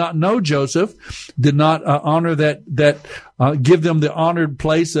who did not know Joseph, did not honor give them the honored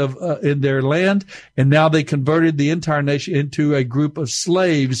place of in their land, and now they converted the entire nation into a group of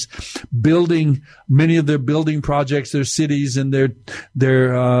slaves, building many of their building projects, their cities and their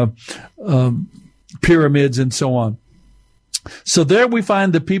pyramids and so on. So there we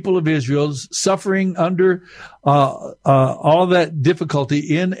find the people of Israel suffering under all that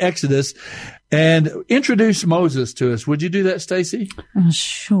difficulty in Exodus. And introduce Moses to us. Would you do that, Stacy?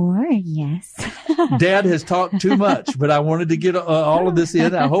 Sure, yes. Dad has talked too much, but I wanted to get all of this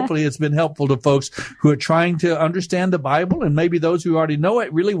in. Hopefully it's been helpful to folks who are trying to understand the Bible, and maybe those who already know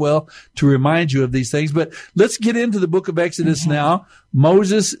it really well, to remind you of these things. But let's get into the book of Exodus now.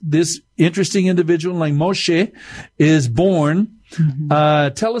 Moses, this interesting individual named Moshe, is born.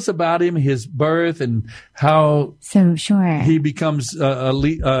 Mm-hmm. Tell us about him, his birth, and how he becomes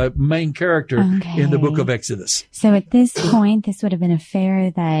a main character in the book of Exodus. So at this point, this would have been a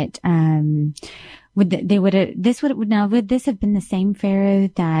Pharaoh that would this have been the same Pharaoh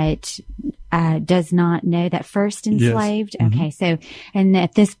that does not know, that first enslaved? Yes. Okay. So, and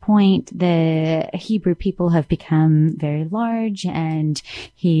at this point, the Hebrew people have become very large and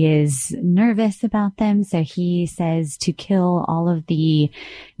he is nervous about them. So he says to kill all of the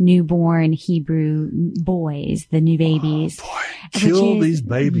newborn Hebrew boys, the new babies. Oh, kill these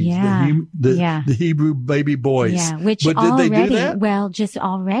babies. Yeah. The Hebrew baby boys. Yeah. Which but already, did they do that? Well, just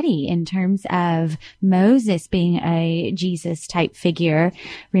already in terms of Moses being a Jesus type figure.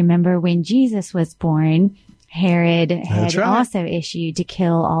 Remember when Jesus was born, Herod had also issued to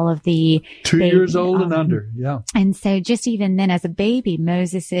kill all of the 2 years old and under. Yeah. And so just even then as a baby,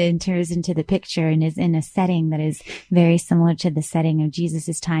 Moses enters into the picture and is in a setting that is very similar to the setting of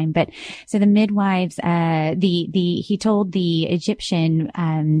Jesus's time. But so the midwives, he told the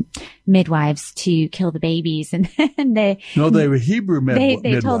Egyptian, midwives to kill the babies and they were Hebrew midwives.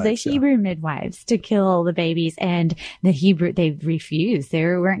 They told the Hebrew midwives to kill the babies, and they refused. They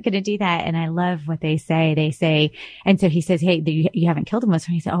weren't going to do that. And I love what they say. They say, and so he says, hey, you haven't killed them.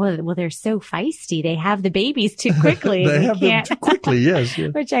 So he said, oh, well, they're so feisty. They have the babies too quickly. They have them too quickly. Yes.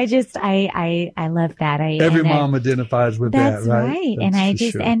 Which I love that. Every mom identifies with that, right?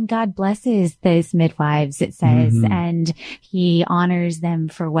 That's right. And and God blesses those midwives, it says, and he honors them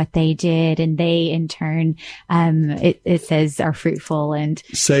for what they did. And they in turn, it says are fruitful and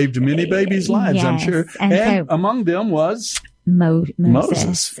saved many babies' lives, yes. I'm sure. And so, among them was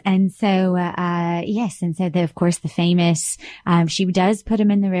Moses. And so, yes. And so of course the famous, she does put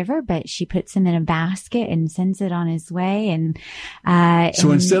him in the river, but she puts him in a basket and sends it on his way. And,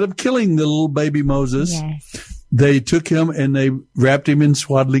 so instead of killing the little baby Moses, yes. they took him and they wrapped him in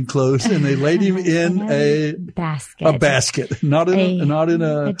swaddling clothes and they laid him in a basket, not in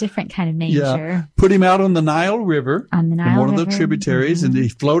a different kind of manger. Yeah, put him out on the Nile River, in one of the tributaries, and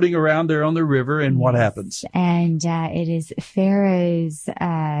he's floating around there on the river. And what happens? And it is Pharaoh's.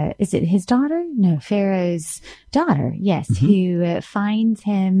 Is it his daughter? No, Pharaoh's daughter. Yes, who finds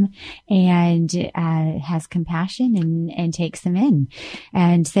him and has compassion and takes him in.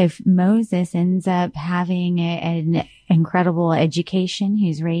 And so Moses ends up having an incredible education.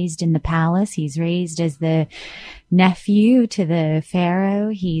 He's raised in the palace. He's raised as the nephew to the Pharaoh.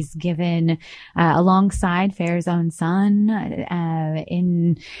 He's given alongside Pharaoh's own son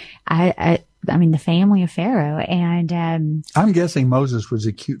the family of Pharaoh. And I'm guessing Moses was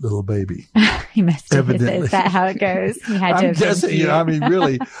a cute little baby. He must have. Is that how it goes? He had to. I'm guessing.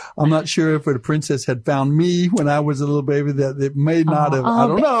 Really, I'm not sure if the princess had found me when I was a little baby. That it may not have. I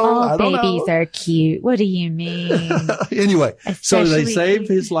don't know. All babies are cute. What do you mean? Anyway, so they saved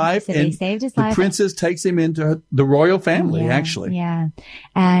his life, and the princess takes him into the royal family. Actually, yeah,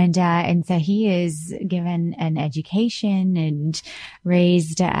 and so he is given an education and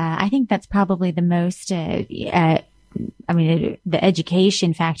raised. I think that's probably the most, the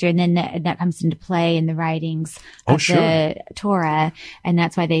education factor, and then that comes into play in the writings of the Torah, and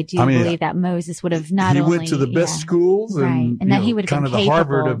that's why they believe that Moses would have he went to the best schools, and that he would have kind been of the capable.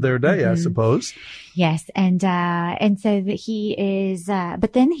 Harvard of their day, I suppose. Yes, and so that he is,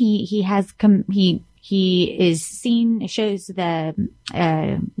 but then he is seen, shows the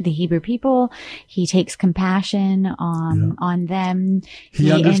Hebrew people. He takes compassion on them.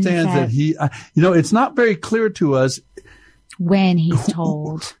 He understands that it's not very clear to us when he's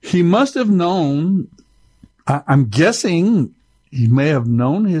told. He must have known, I'm guessing he may have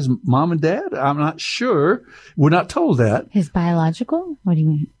known his mom and dad. I'm not sure. We're not told that. His biological? What do you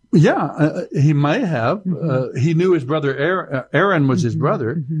mean? Yeah, he may have. He knew his brother Aaron was his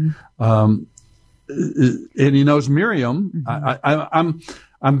brother. And he knows Miriam.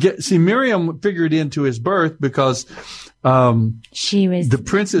 See, Miriam figured into his birth because the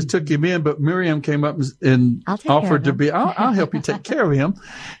princess took him in, but Miriam came up and offered to be, I'll help you take care of him.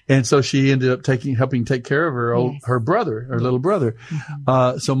 And so she ended up helping take care of her brother, her little brother.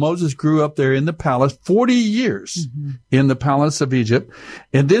 So Moses grew up there in the palace, 40 years in the palace of Egypt.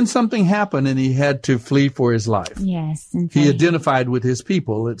 And then something happened and he had to flee for his life. Yes. And so he identified with his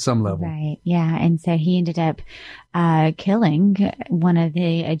people at some level. Right. Yeah. And so he ended up killing one of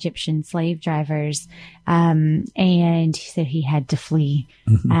the Egyptian slave drivers. And so he had to flee.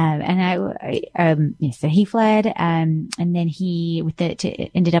 So he fled. And then he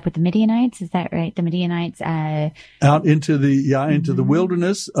ended up with the Midianites. Is that right? The Midianites, out into the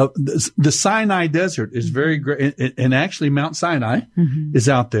wilderness of the Sinai desert is very great. And actually Mount Sinai is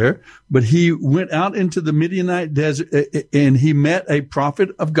out there, but he went out into the Midianite desert and he met a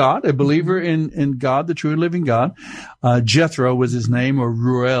prophet of God, a believer in God, the true and living God. Jethro was his name, or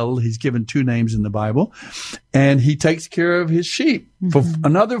Ruel. He's given two names in the Bible. And he takes care of his sheep. For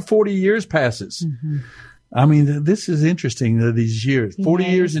another 40 years passes. I mean, this is interesting, these years. 40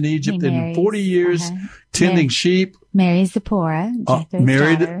 years in Egypt and 40 years tending sheep. Marries Zipporah,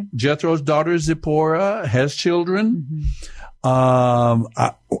 Jethro's daughter Zipporah, has children.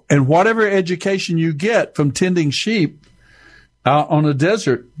 And whatever education you get from tending sheep out on a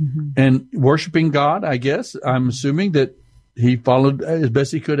desert and worshiping God, I guess, I'm assuming that he followed as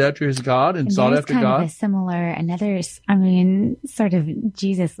best he could after his God and sought after God. Kind of a similar, sort of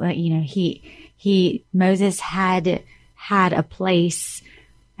Jesus, Moses had a place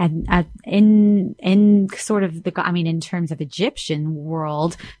in sort of in terms of Egyptian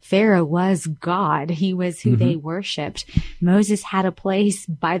world, Pharaoh was God. He was who they worshipped. Moses had a place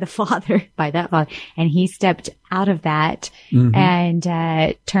by that father, and he stepped out of that and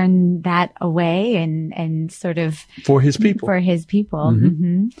turned that away and sort of for his people.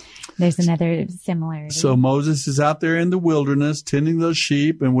 There's another similarity. So Moses is out there in the wilderness tending those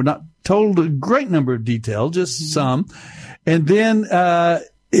sheep, and we're not told a great number of details, just some. And then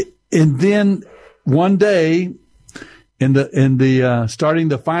one day, in the starting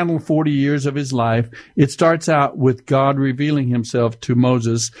the final 40 years of his life, it starts out with God revealing himself to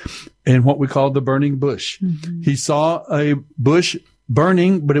Moses in what we call the burning bush. He saw a bush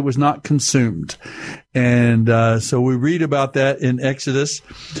burning, but it was not consumed. And so we read about that in Exodus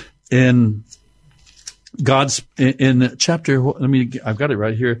in chapter, I've got it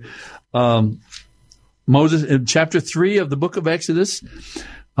right here. Moses, in chapter 3 of the book of Exodus,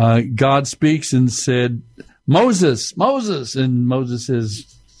 God speaks and said, Moses, Moses. And Moses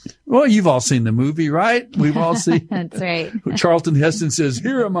says, Well, you've all seen the movie, right? We've all seen. That's right. Charlton Heston says,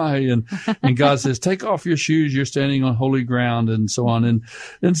 "Here am I," and God says, "Take off your shoes. You're standing on holy ground," and so on.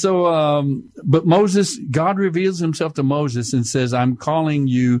 And so, but Moses, God reveals himself to Moses and says, "I'm calling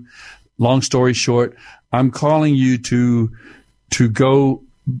you." Long story short, I'm calling you to go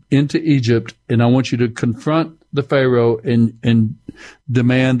into Egypt, and I want you to confront the Pharaoh and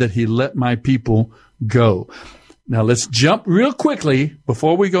demand that he let my people go. Now let's jump real quickly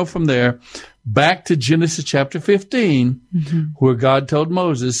before we go from there back to Genesis chapter 15, where God told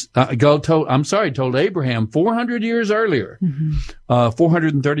told Abraham 400 years earlier,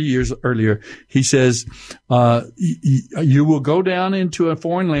 430 years earlier, he says, you will go down into a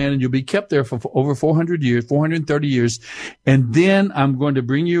foreign land and you'll be kept there for over 400 years, 430 years. And then I'm going to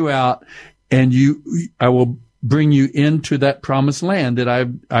bring you out and I will bring you into that promised land that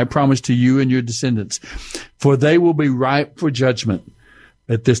I promised to you and your descendants, for they will be ripe for judgment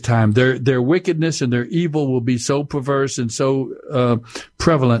at this time. Their wickedness and their evil will be so perverse and so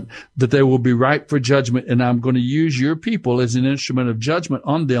prevalent that they will be ripe for judgment. And I'm going to use your people as an instrument of judgment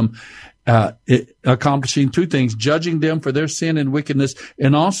on them, accomplishing two things: judging them for their sin and wickedness,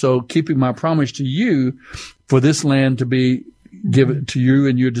 and also keeping my promise to you for this land to be given to you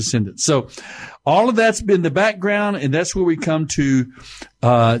and your descendants. So all of that's been the background, and that's where we come to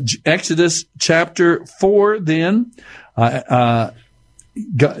Exodus chapter 4 then.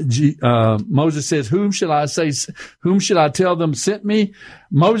 Moses says, whom shall I tell them sent me?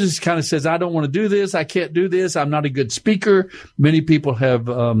 Moses kind of says, I don't want to do this. I can't do this. I'm not a good speaker. Many people have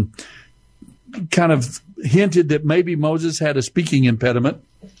kind of hinted that maybe Moses had a speaking impediment,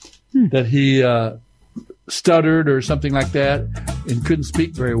 that he stuttered or something like that and couldn't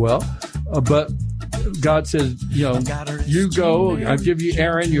speak very well. But God says, you go. I'll give you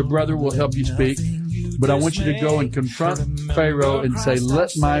Aaron, your brother will help you speak. But I want you to go and confront Pharaoh and say, let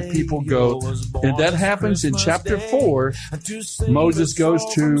my people go. And that happens in chapter 4. Moses goes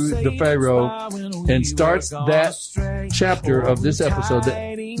to the Pharaoh and starts that chapter of this episode,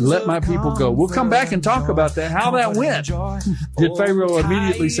 that let my people go. We'll come back and talk about that, how that went. Did Pharaoh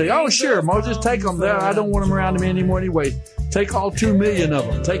immediately say, oh, sure, Moses, take them there. I don't want them around me anymore anyway. Take all 2 million of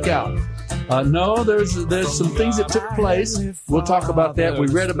them. Take out. No, there's some things that took place. We'll talk about that. We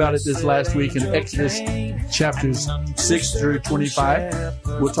read about it this last week in Exodus chapters 6 through 25.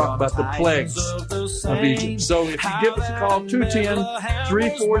 We'll talk about the plagues of Egypt. So if you give us a call,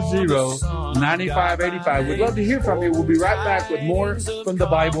 210-340-9585. We'd love to hear from you. We'll be right back with more from the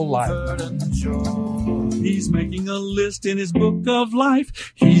Bible Live. He's making a list in his book of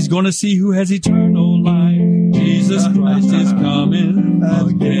life. He's going to see who has eternal life. Jesus Christ is coming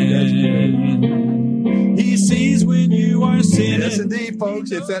again. He sees when you are sinning. Yes, indeed,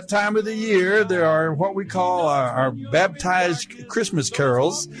 folks. It's that time of the year. There are what we call our baptized Christmas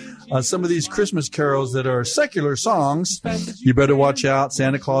carols. Some of these Christmas carols that are secular songs. You better watch out.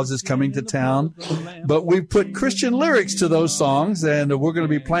 Santa Claus is coming to town. But we put Christian lyrics to those songs, and we're going to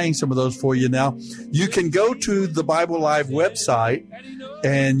be playing some of those for you now. You can go to the Bible Live website,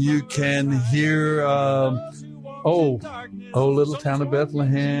 and you can hear, Oh, Little Town of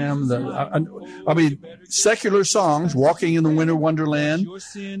Bethlehem. Secular songs, Walking in the Winter Wonderland.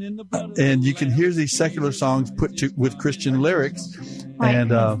 And you can hear these secular songs put with Christian lyrics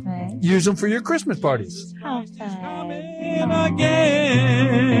and use them for your Christmas parties.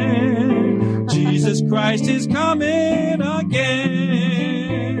 Again. Jesus Christ is coming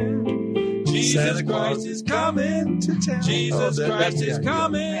again. Jesus Christ is coming to town. Jesus Christ is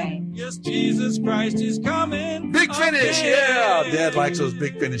coming. Yes, Jesus Christ is coming. Big finish, yeah. Dad likes those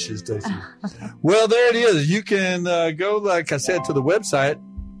big finishes, Stacy. Well, there it is. You can go, like I said, to the website,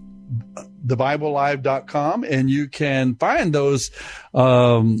 thebiblelive.com, and you can find those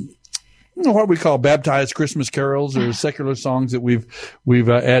what we call baptized Christmas carols or secular songs that we've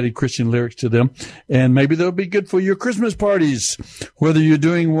added Christian lyrics to them. And maybe they'll be good for your Christmas parties, whether you're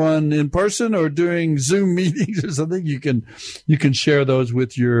doing one in person or doing Zoom meetings or something. You can share those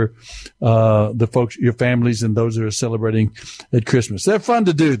with your the folks, your families, and those that are celebrating at Christmas. They're fun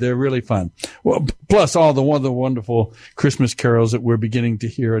to do. They're really fun. Well, plus all the wonderful Christmas carols that we're beginning to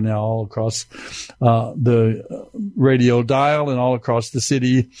hear now all across the radio dial and all across the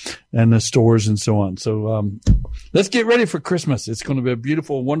city and the stores and so on. So let's get ready for Christmas. It's going to be a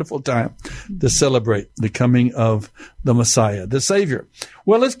beautiful, wonderful time to celebrate the coming of the Messiah, the Savior.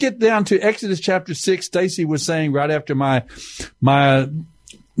 Well, let's get down to Exodus chapter 6. Stacy was saying right after my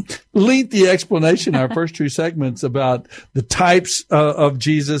lengthy explanation, our first two segments, about the types of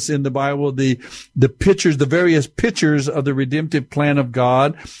Jesus in the Bible, the pictures, the various pictures of the redemptive plan of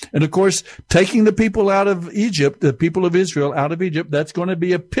God. And of course, taking the people out of Egypt, the people of Israel out of Egypt, that's going to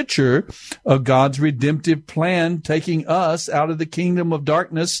be a picture of God's redemptive plan, taking us out of the kingdom of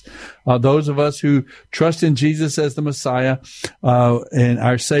darkness, those of us who trust in Jesus as the Messiah and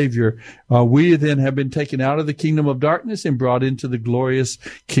our Savior. We then have been taken out of the kingdom of darkness and brought into the glorious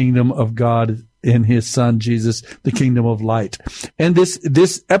kingdom of God in his son, Jesus, the kingdom of light. And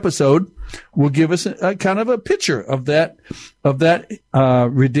this episode will give us a kind of a picture of that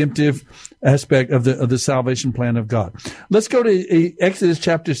redemptive aspect of the salvation plan of God. Let's go to Exodus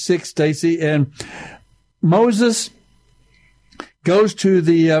chapter 6, Stacy. And Moses goes to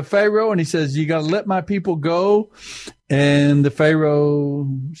the Pharaoh and he says, "You got to let my people go." And the Pharaoh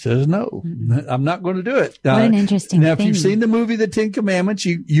says, "No, I'm not going to do it." What an interesting now, thing. if you've seen the movie, The Ten Commandments,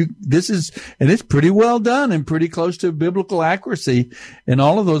 and it's pretty well done and pretty close to biblical accuracy in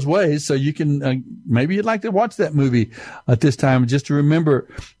all of those ways. So you can, maybe you'd like to watch that movie at this time just to remember,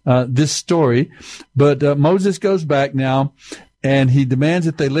 this story. But, Moses goes back now. And he demands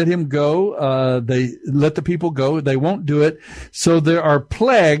that they let him go. They let the people go. They won't do it. So there are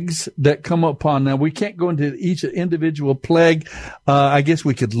plagues that come upon. Now, we can't go into each individual plague. I guess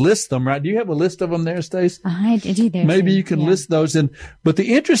we could list them, right? Do you have a list of them there, Stace? I do. Maybe you can list those. But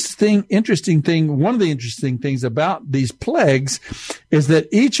the interesting thing, one of the interesting things about these plagues is that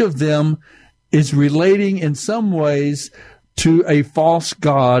each of them is relating in some ways to a false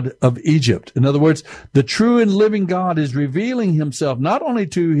god of Egypt. In other words, the true and living God is revealing himself not only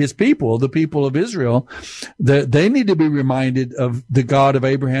to his people, the people of Israel, that they need to be reminded of the God of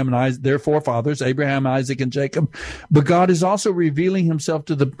Abraham and Isaac, their forefathers, Abraham, Isaac, and Jacob, but God is also revealing himself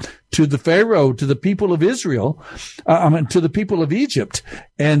to the Pharaoh, to the people of Israel, to the people of Egypt.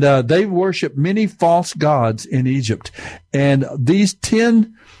 And they worship many false gods in Egypt. And these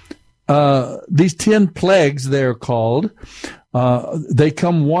 10 plagues, they're called, they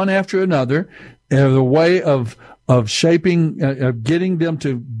come one after another. The way of shaping, getting them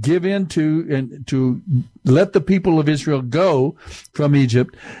to give in to and to let the people of Israel go from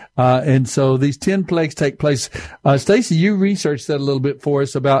Egypt. And so these 10 plagues take place. Stacy, you researched that a little bit for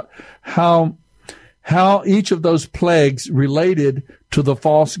us about how each of those plagues related to the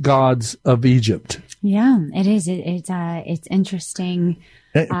false gods of Egypt. Yeah, it is. It's interesting.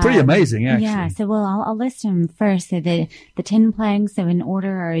 Pretty amazing, actually. Yeah. So, I'll list them first. So the 10 plagues, so in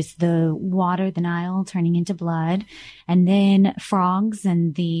order, is the water, the Nile turning into blood, and then frogs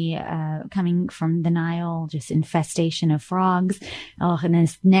and the, coming from the Nile, just infestation of frogs. Oh, and then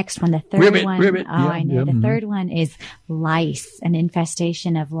this next one, the third one. Ribbit. Oh, I know. The third one is lice, an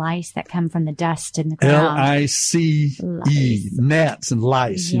infestation of lice that come from the dust in the ground. LICE, gnats and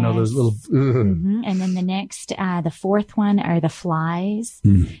lice, Yes. you know, those little, Mm-hmm. And then the next, the fourth one are the flies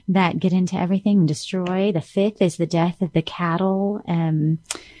that get into everything and destroy. The fifth is the death of the cattle.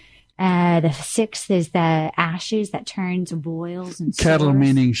 The sixth is the ashes that turn to boils and cattle, sores.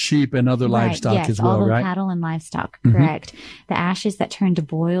 meaning sheep and other livestock yes, as well, all right? Cattle and livestock, correct. The ashes that turn to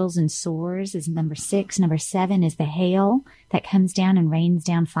boils and sores is number 6. Number 7 is the hail that comes down and rains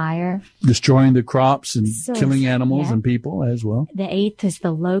down fire, destroying the crops and killing animals and people as well. The 8th is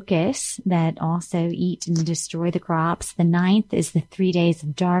the locusts that also eat and destroy the crops. The 9th is the 3 days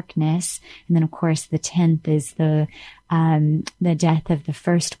of darkness. And then, of course, the 10th is the death of the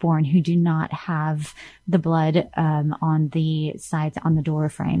firstborn who do not have the blood on the sides, on the door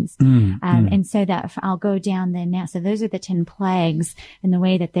frames. And so that I'll go down then now. So those are the 10 plagues and the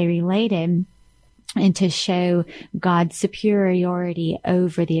way that they related, and to show God's superiority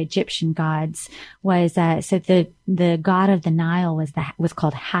over the Egyptian gods was, so the god of the Nile was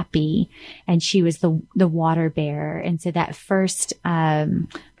called Happy, and she was the water bearer. And so that first,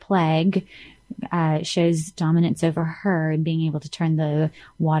 plague, shows dominance over her and being able to turn the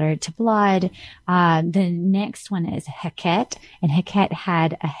water to blood. The next one is Heket, and Heket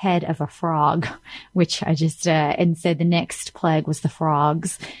had a head of a frog, which I just, and so the next plague was the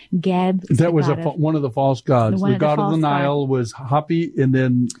frogs. Geb. That was one of the false gods. The god of the Nile was Happy, and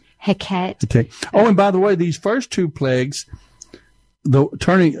then Heket. Okay. Oh, and by the way, these first two plagues,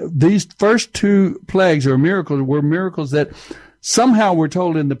 these first two plagues were miracles that somehow we're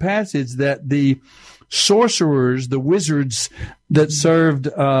told in the passage that the sorcerers, the wizards that served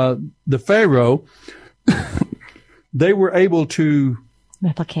the Pharaoh, they were able to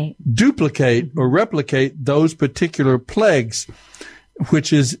duplicate or replicate those particular plagues,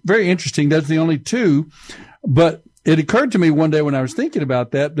 which is very interesting. That's the only two. But it occurred to me one day when I was thinking about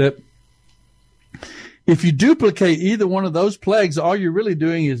that if you duplicate either one of those plagues, all you're really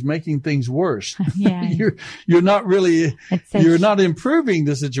doing is making things worse. Yeah. You're not really, you're not improving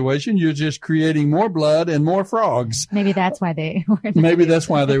the situation. You're just creating more blood and more frogs. Maybe that's why they were. Maybe that's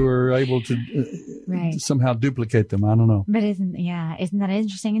why they were able to somehow duplicate them. I don't know. But isn't that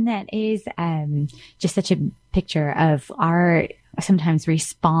interesting? And that is just such a picture of our sometimes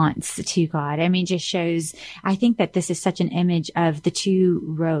response to God. I mean, just shows, I think that this is such an image of the two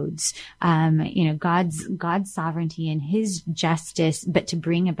roads, God's sovereignty and his justice, but to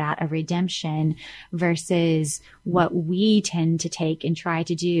bring about a redemption versus what we tend to take and try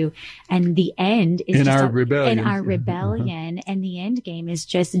to do. And the end is in our rebellion. And the end game is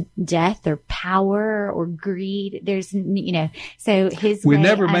just death or power or greed. There's, so his we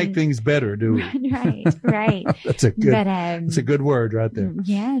never make things better, do we? Right. That's a good word right there.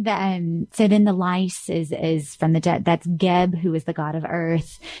 Yeah. So then the lice is from the dead. That's Geb, who was the god of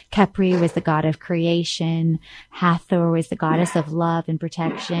earth. Khepri was the god of creation. Hathor was the goddess of love and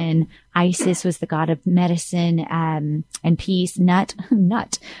protection. Isis was the god of medicine and peace. Nut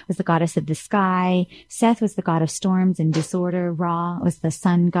was the goddess of the sky. Seth was the god of storms and disorder. Ra was the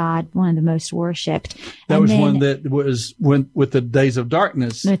sun god, one of the most worshipped. That was one that went with the days of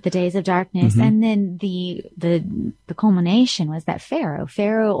darkness. With the days of darkness. Mm-hmm. And then the culmination was that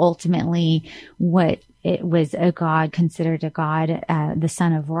Pharaoh ultimately, it was a god, considered a god, the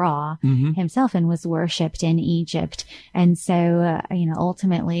son of Ra himself, and was worshipped in Egypt. And so,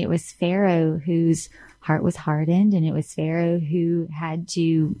 ultimately it was Pharaoh whose heart was hardened, and it was Pharaoh who had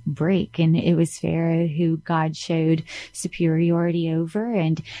to break, and it was Pharaoh who God showed superiority over,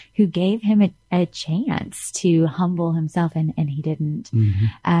 and who gave him a chance to humble himself, and he didn't.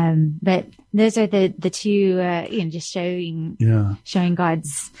 Mm-hmm. But those are the two, just showing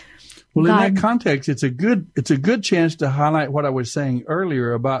God's. Well, in that context, it's a good chance to highlight what I was saying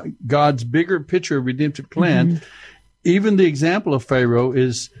earlier about God's bigger picture of redemptive plan. Mm-hmm. Even the example of Pharaoh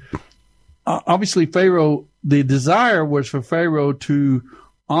is obviously Pharaoh. The desire was for Pharaoh to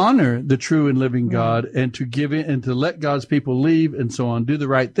honor the true and living God and to give it and to let God's people leave and so on, do the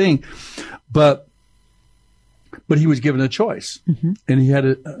right thing. But he was given a choice, and he had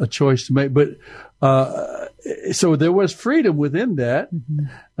a choice to make. But so there was freedom within that,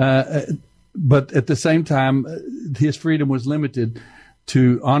 but at the same time, his freedom was limited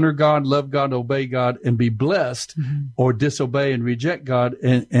to honor God, love God, obey God, and be blessed, or disobey and reject God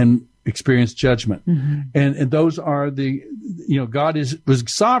and experience judgment. And those are God was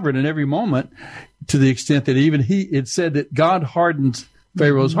sovereign in every moment, to the extent that even it said that God hardened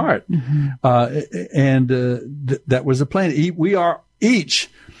Pharaoh's heart. And that was a plan. We are each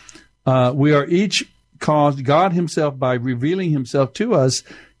caused, God himself, by revealing himself to us,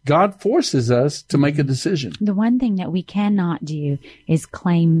 God forces us to make a decision. The one thing that we cannot do is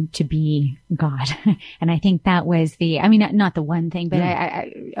claim to be God. And I think that was not the one thing, but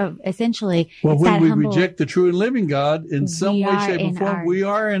I essentially. Well, when we reject the true and living God in some way, shape, or form, we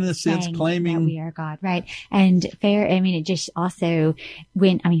are in a sense claiming that we are God, right? And it just also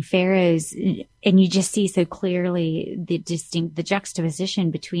Pharaoh's, and you just see so clearly the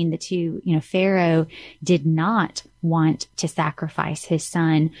juxtaposition between the two. Pharaoh did not want to sacrifice his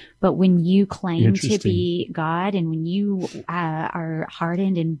son, but when you claim to be God, and when you are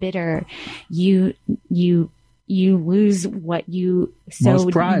hardened and bitter, you lose what you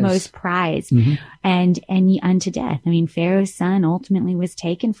sowed most prized, and unto death. Pharaoh's son ultimately was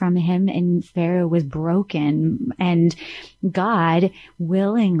taken from him, and Pharaoh was broken, and God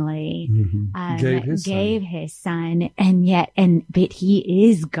willingly gave his son, but he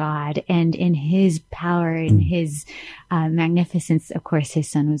is God, and in his power and his magnificence, of course, his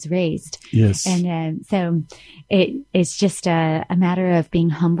son was raised. Yes, and so it's just a matter of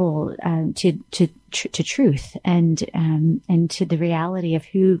being humble to truth and to the reality of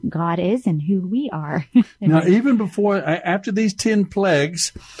who God is and who we are. Now, even after these 10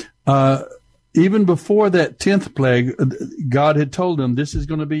 plagues, even before that 10th plague, God had told them, this is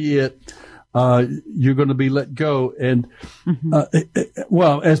going to be it. You're going to be let go. And,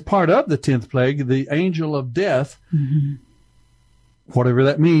 as part of the 10th plague, the angel of death, whatever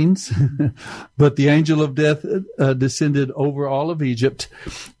that means, but the angel of death descended over all of Egypt,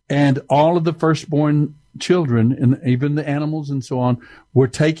 and all of the firstborn children, and even the animals and so on, were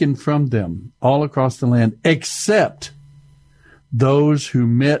taken from them all across the land, except those who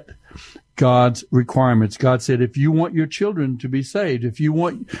met God's requirements. God said, if you want your children to be saved, if you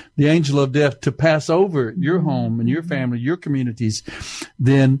want the angel of death to pass over your home and your family, your communities,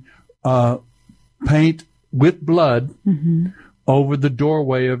 then paint with blood over the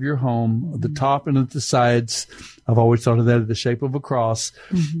doorway of your home, the top and at the sides. I've always thought of that as the shape of a cross.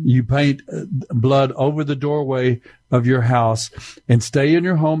 You paint blood over the doorway of your house and stay in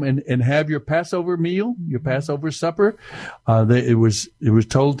your home and have your Passover meal, your Passover supper. It was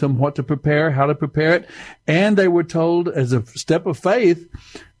told them what to prepare, how to prepare it. And they were told as a step of faith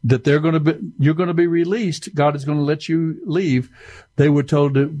that you're going to be released. God is going to let you leave. They were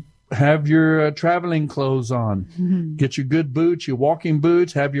told to have your traveling clothes on, get your good boots, your walking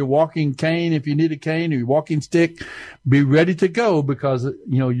boots, have your walking cane if you need a cane, or your walking stick. Be ready to go because,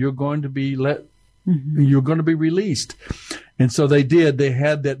 you're going to be you're going to be released. And so they did. They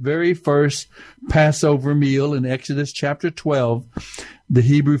had that very first Passover meal in Exodus chapter 12. The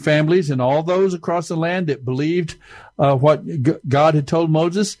Hebrew families and all those across the land that believed what God had told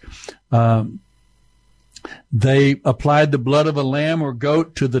Moses, they applied the blood of a lamb or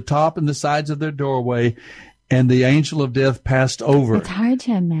goat to the top and the sides of their doorway, and the angel of death passed over. It's hard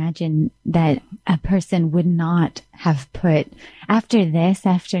to imagine that a person would not have put, after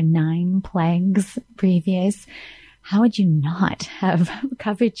 9 plagues previous, how would you not have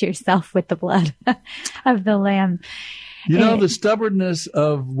covered yourself with the blood of the lamb? The stubbornness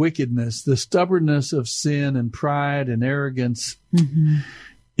of wickedness, the stubbornness of sin and pride and arrogance,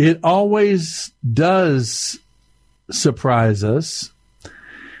 it always does surprise us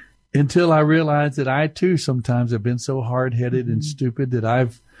until I realize that I too sometimes have been so hard-headed and stupid that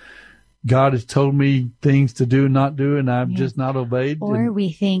God has told me things to do, not do, and I've just not obeyed. Or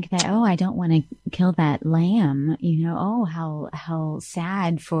we think that, I don't want to kill that lamb. How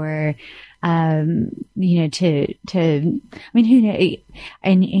sad for, who knows?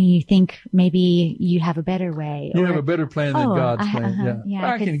 And you think maybe you have a better way. You have a better plan than God's plan.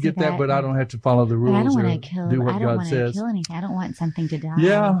 I can get that, but I don't have to follow the rules. I don't want to kill. Do what I don't God want says. to kill anything. I don't want something to die.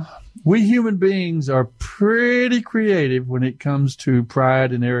 Yeah, we human beings are pretty creative when it comes to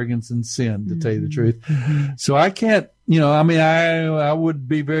pride and arrogance and sin, to tell you the truth. So I can't, I would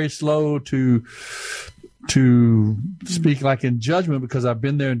be very slow to speak like in judgment because I've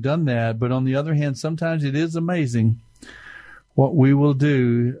been there and done that. But on the other hand, sometimes it is amazing what we will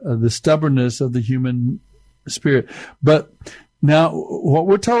do, the stubbornness of the human spirit. But now what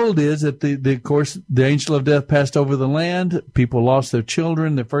we're told is that of course, the angel of death passed over the land. People lost their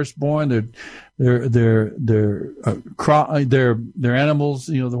children, their firstborn, their animals,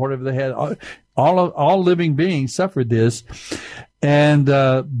 whatever they had. All living beings suffered this. And,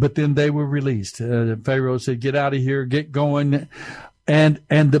 but then they were released. Pharaoh said, get out of here, get going. And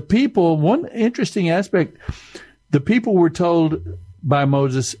the people, one interesting aspect, the people were told by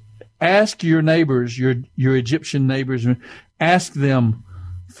Moses, ask your neighbors, your Egyptian neighbors, ask them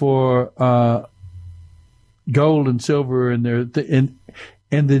for, gold and silver and the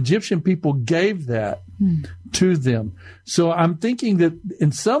Egyptian people gave that to them. So I'm thinking that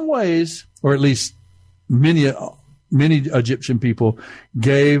in some ways, or at least many Egyptian people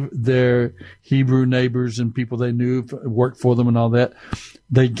gave their Hebrew neighbors and people they knew worked for them and all that.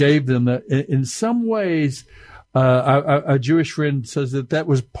 They gave them that. In some ways, a Jewish friend says that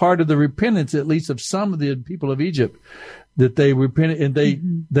was part of the repentance, at least of some of the people of Egypt, that they repented and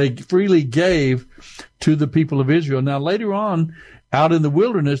they freely gave to the people of Israel. Now, later on, out in the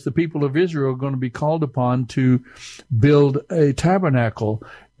wilderness, the people of Israel are going to be called upon to build a tabernacle.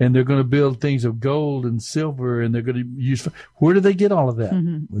 And they're going to build things of gold and silver, and they're going to use. Where do they get all of that?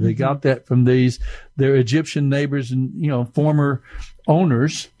 Well, they got that from their Egyptian neighbors and former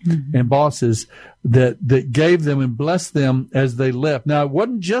owners and bosses that gave them and blessed them as they left. Now, it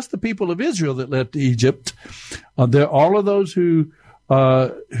wasn't just the people of Israel that left Egypt. All of those who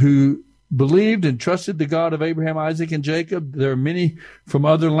believed and trusted the God of Abraham, Isaac, and Jacob. There are many from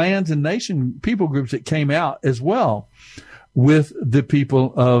other lands and people groups that came out as well with the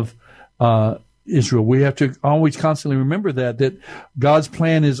people of Israel. We have to always constantly remember that God's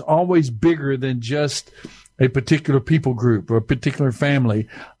plan is always bigger than just a particular people group or a particular family.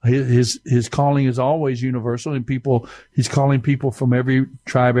 His calling is always universal, and he's calling people from every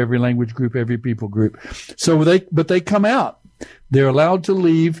tribe, every language group, every people group. So they come out. They're allowed to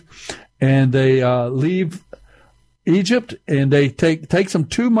leave, and they leave Egypt, and they take some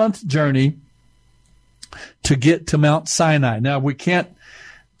 2-month journey to get to Mount Sinai. Now, we can't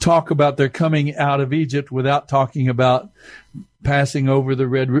talk about their coming out of Egypt without talking about passing over the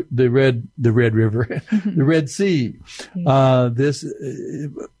Red River, the Red Sea.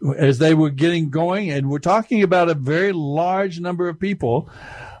 As they were getting going, and we're talking about a very large number of people,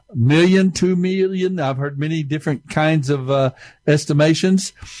 1 million, 2 million. I've heard many different kinds of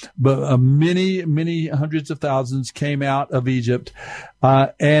estimations, but many hundreds of thousands came out of Egypt,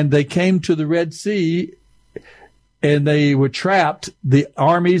 and they came to the Red Sea. and they were trapped, the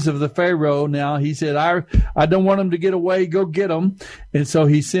armies of the Pharaoh. Now he said, I don't want them to get away. Go get them. And so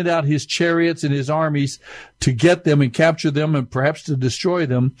he sent out his chariots and his armies to get them and capture them and perhaps to destroy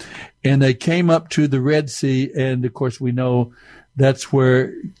them. And they came up to the Red Sea. And of course, we know that's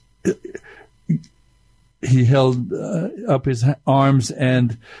where he held up his arms,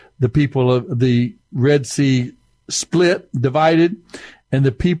 and the people of the Red Sea split, divided. And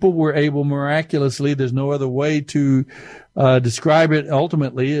the people were able miraculously, there's no other way to describe it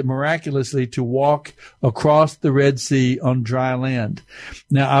ultimately, miraculously to walk across the Red Sea on dry land.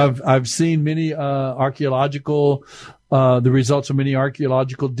 Now, I've seen many the results of many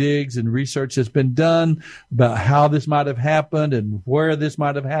archaeological digs and research that's been done about how this might have happened and where this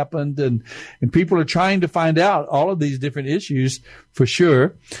might have happened. And people are trying to find out all of these different issues for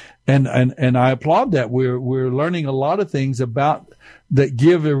sure. And I applaud that. We're learning a lot of things about that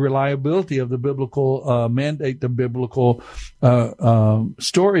give a reliability of the biblical mandate, the biblical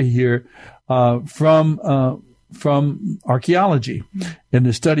story here from archaeology and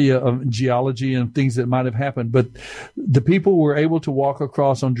the study of geology and things that might have happened. But the people were able to walk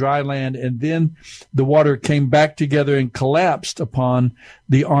across on dry land, and then the water came back together and collapsed upon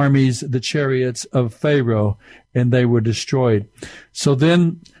the armies, the chariots of Pharaoh, and they were destroyed. So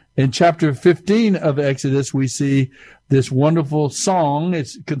then in chapter 15 of Exodus, we see this wonderful song.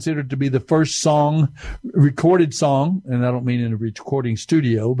 It's considered to be the first recorded song, and I don't mean in a recording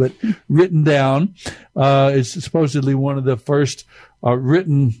studio, but written down. It's supposedly one of the first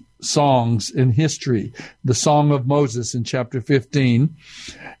written songs in history, the Song of Moses in chapter 15.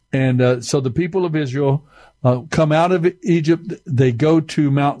 And so the people of Israel come out of Egypt. They go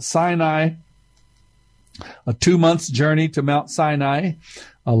to Mount Sinai, a 2 months journey to Mount Sinai,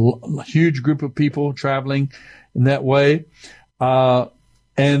 a huge group of people traveling in that way.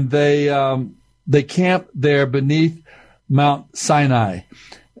 And they camp there beneath Mount Sinai,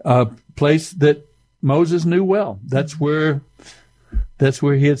 a place that Moses knew well. That's where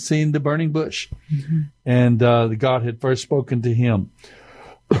he had seen the burning bush. Mm-hmm. And God had first spoken to him.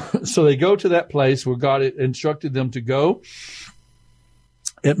 So they go to that place where God had instructed them to go.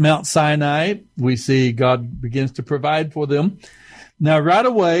 At Mount Sinai, we see God begins to provide for them. Now, right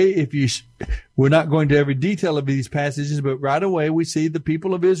away, we're not going to every detail of these passages, but right away we see the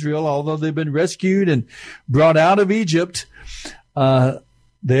people of Israel, although they've been rescued and brought out of Egypt,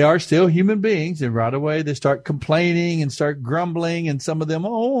 they are still human beings. And right away they start complaining and start grumbling. And some of them,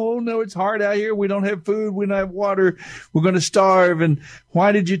 oh no, it's hard out here. We don't have food. We don't have water. We're going to starve. And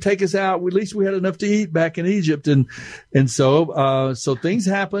why did you take us out? At least we had enough to eat back in Egypt. And so things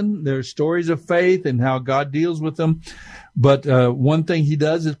happen. There's stories of faith and how God deals with them. But one thing he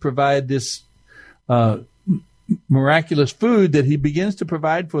does is provide this miraculous food that he begins to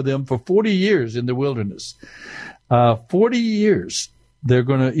provide for them for 40 years in the wilderness. 40 years they're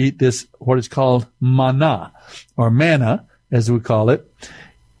going to eat this, what is called manna, or manna, as we call it.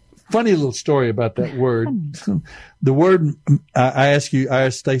 Funny little story about that word. The word, I asked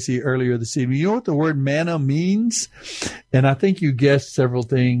Stacy earlier this evening, you know what the word manna means? And I think you guessed several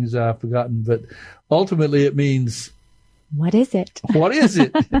things I've forgotten, but ultimately it means... What is it? What is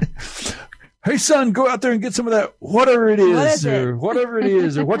it? Hey, son, go out there and get some of that, whatever it is, or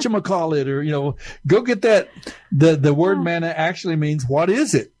whatchamacallit, or, go get that. The word manna actually means, what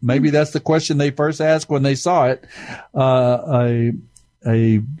is it? Maybe that's the question they first asked when they saw it.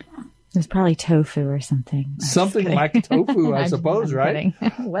 It was probably tofu or something. Something like tofu, I suppose, right?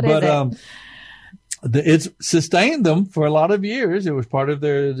 What is it? It's sustained them for a lot of years. It was part of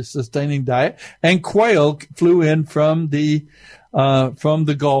their sustaining diet. And quail flew in from the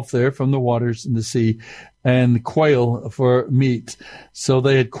Gulf there, from the waters in the sea, and quail for meat. So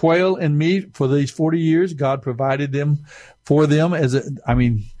they had quail and meat for these 40 years. God provided them for them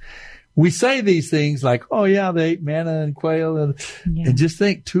we say these things like, oh yeah, they ate manna and quail and just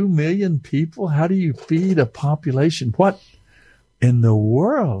think 2 million people. How do you feed a population? What in the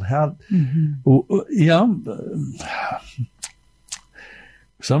world? How,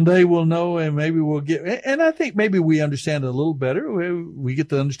 someday we'll know, and maybe we'll get, and I think maybe we understand it a little better. We get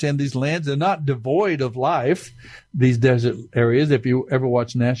to understand these lands. They're not devoid of life, these desert areas. If you ever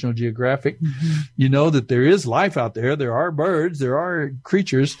watch National Geographic, you know that there is life out there. There are birds, there are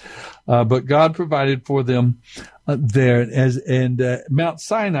creatures, but God provided for them there. Mount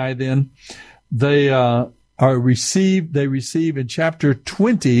Sinai, then they receive in chapter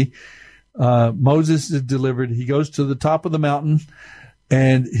 20. Moses is delivered. He goes to the top of the mountain.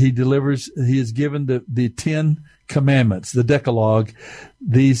 And he is given the 10 commandments, the Decalogue,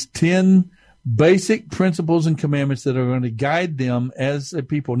 these 10 basic principles and commandments that are going to guide them as a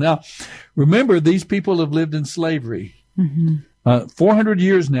people. Now, remember, these people have lived in slavery. 400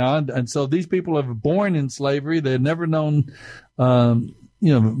 years now, and so these people are born in slavery. They've never known,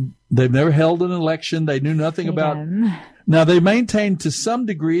 they've never held an election. They knew nothing about. Now, they maintain to some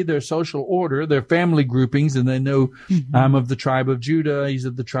degree their social order, their family groupings, and they know I'm of the tribe of Judah, he's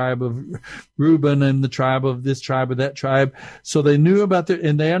of the tribe of Reuben, and the tribe of this tribe or that tribe. So they knew about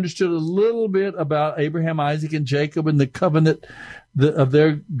and they understood a little bit about Abraham, Isaac, and Jacob and the covenant of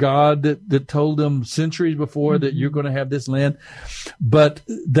their God that told them centuries before that you're going to have this land. But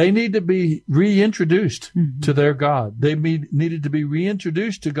they need to be reintroduced to their God. They needed to be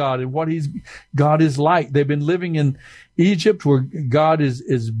reintroduced to God and what God is like. They've been living in Egypt, where God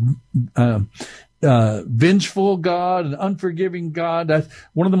is vengeful God, an unforgiving God. That's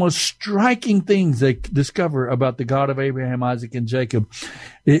one of the most striking things they discover about the God of Abraham, Isaac, and Jacob.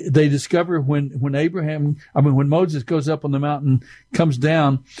 They discover when Moses goes up on the mountain, comes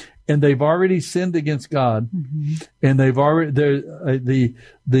down, and they've already sinned against God, and they've already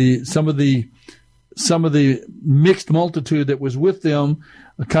some of the mixed multitude that was with them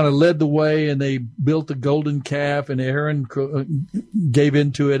kind of led the way, and they built a golden calf, and Aaron gave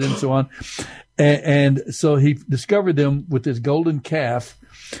into it, and so on. And so he discovered them with this golden calf,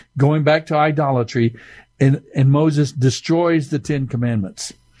 going back to idolatry, and Moses destroys the 10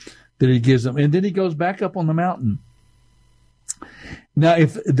 Commandments that he gives them. And then he goes back up on the mountain. Now,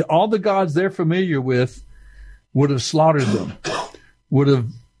 if all the gods they're familiar with would have slaughtered them, would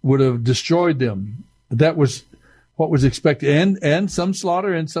have destroyed them, that was what was expected. And some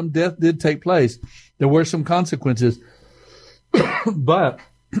slaughter and some death did take place. There were some consequences. But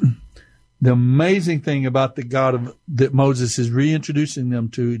the amazing thing about the God that Moses is reintroducing them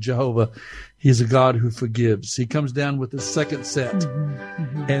to, Jehovah, he's a God who forgives. He comes down with the second set,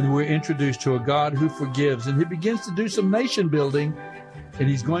 and we're introduced to a God who forgives. And he begins to do some nation building, and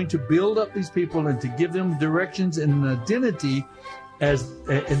he's going to build up these people and to give them directions and an identity, and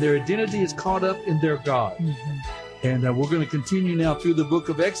their identity is caught up in their God. And we're going to continue now through the book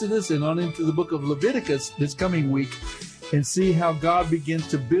of Exodus and on into the book of Leviticus this coming week, and see how God begins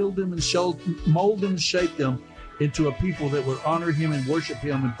to build them and mold them and shape them into a people that would honor him and worship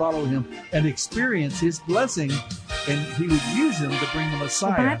him and follow him and experience his blessing, and he would use them to bring the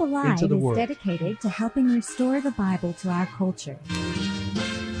Messiah into the world. The Bible Live is dedicated to helping restore the Bible to our culture.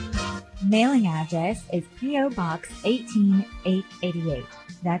 Mailing address is P.O. Box 18888.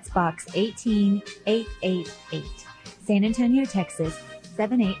 That's Box 18888, San Antonio, Texas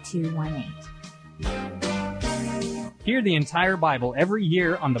 78218. Hear the entire Bible every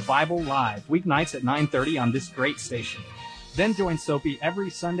year on the Bible Live, weeknights at 9:30 on this great station. Then join SOAPY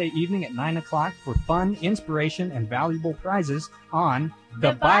every Sunday evening at 9 o'clock for fun, inspiration, and valuable prizes on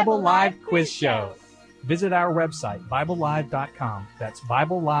the Bible Live Quiz Show. Visit our website, BibleLive.com. That's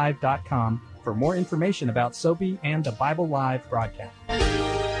BibleLive.com for more information about SOAPY and the Bible Live broadcast.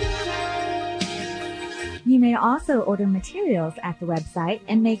 You may also order materials at the website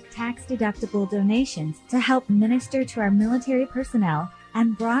and make tax-deductible donations to help minister to our military personnel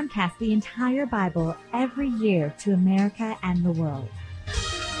and broadcast the entire Bible every year to America and the world.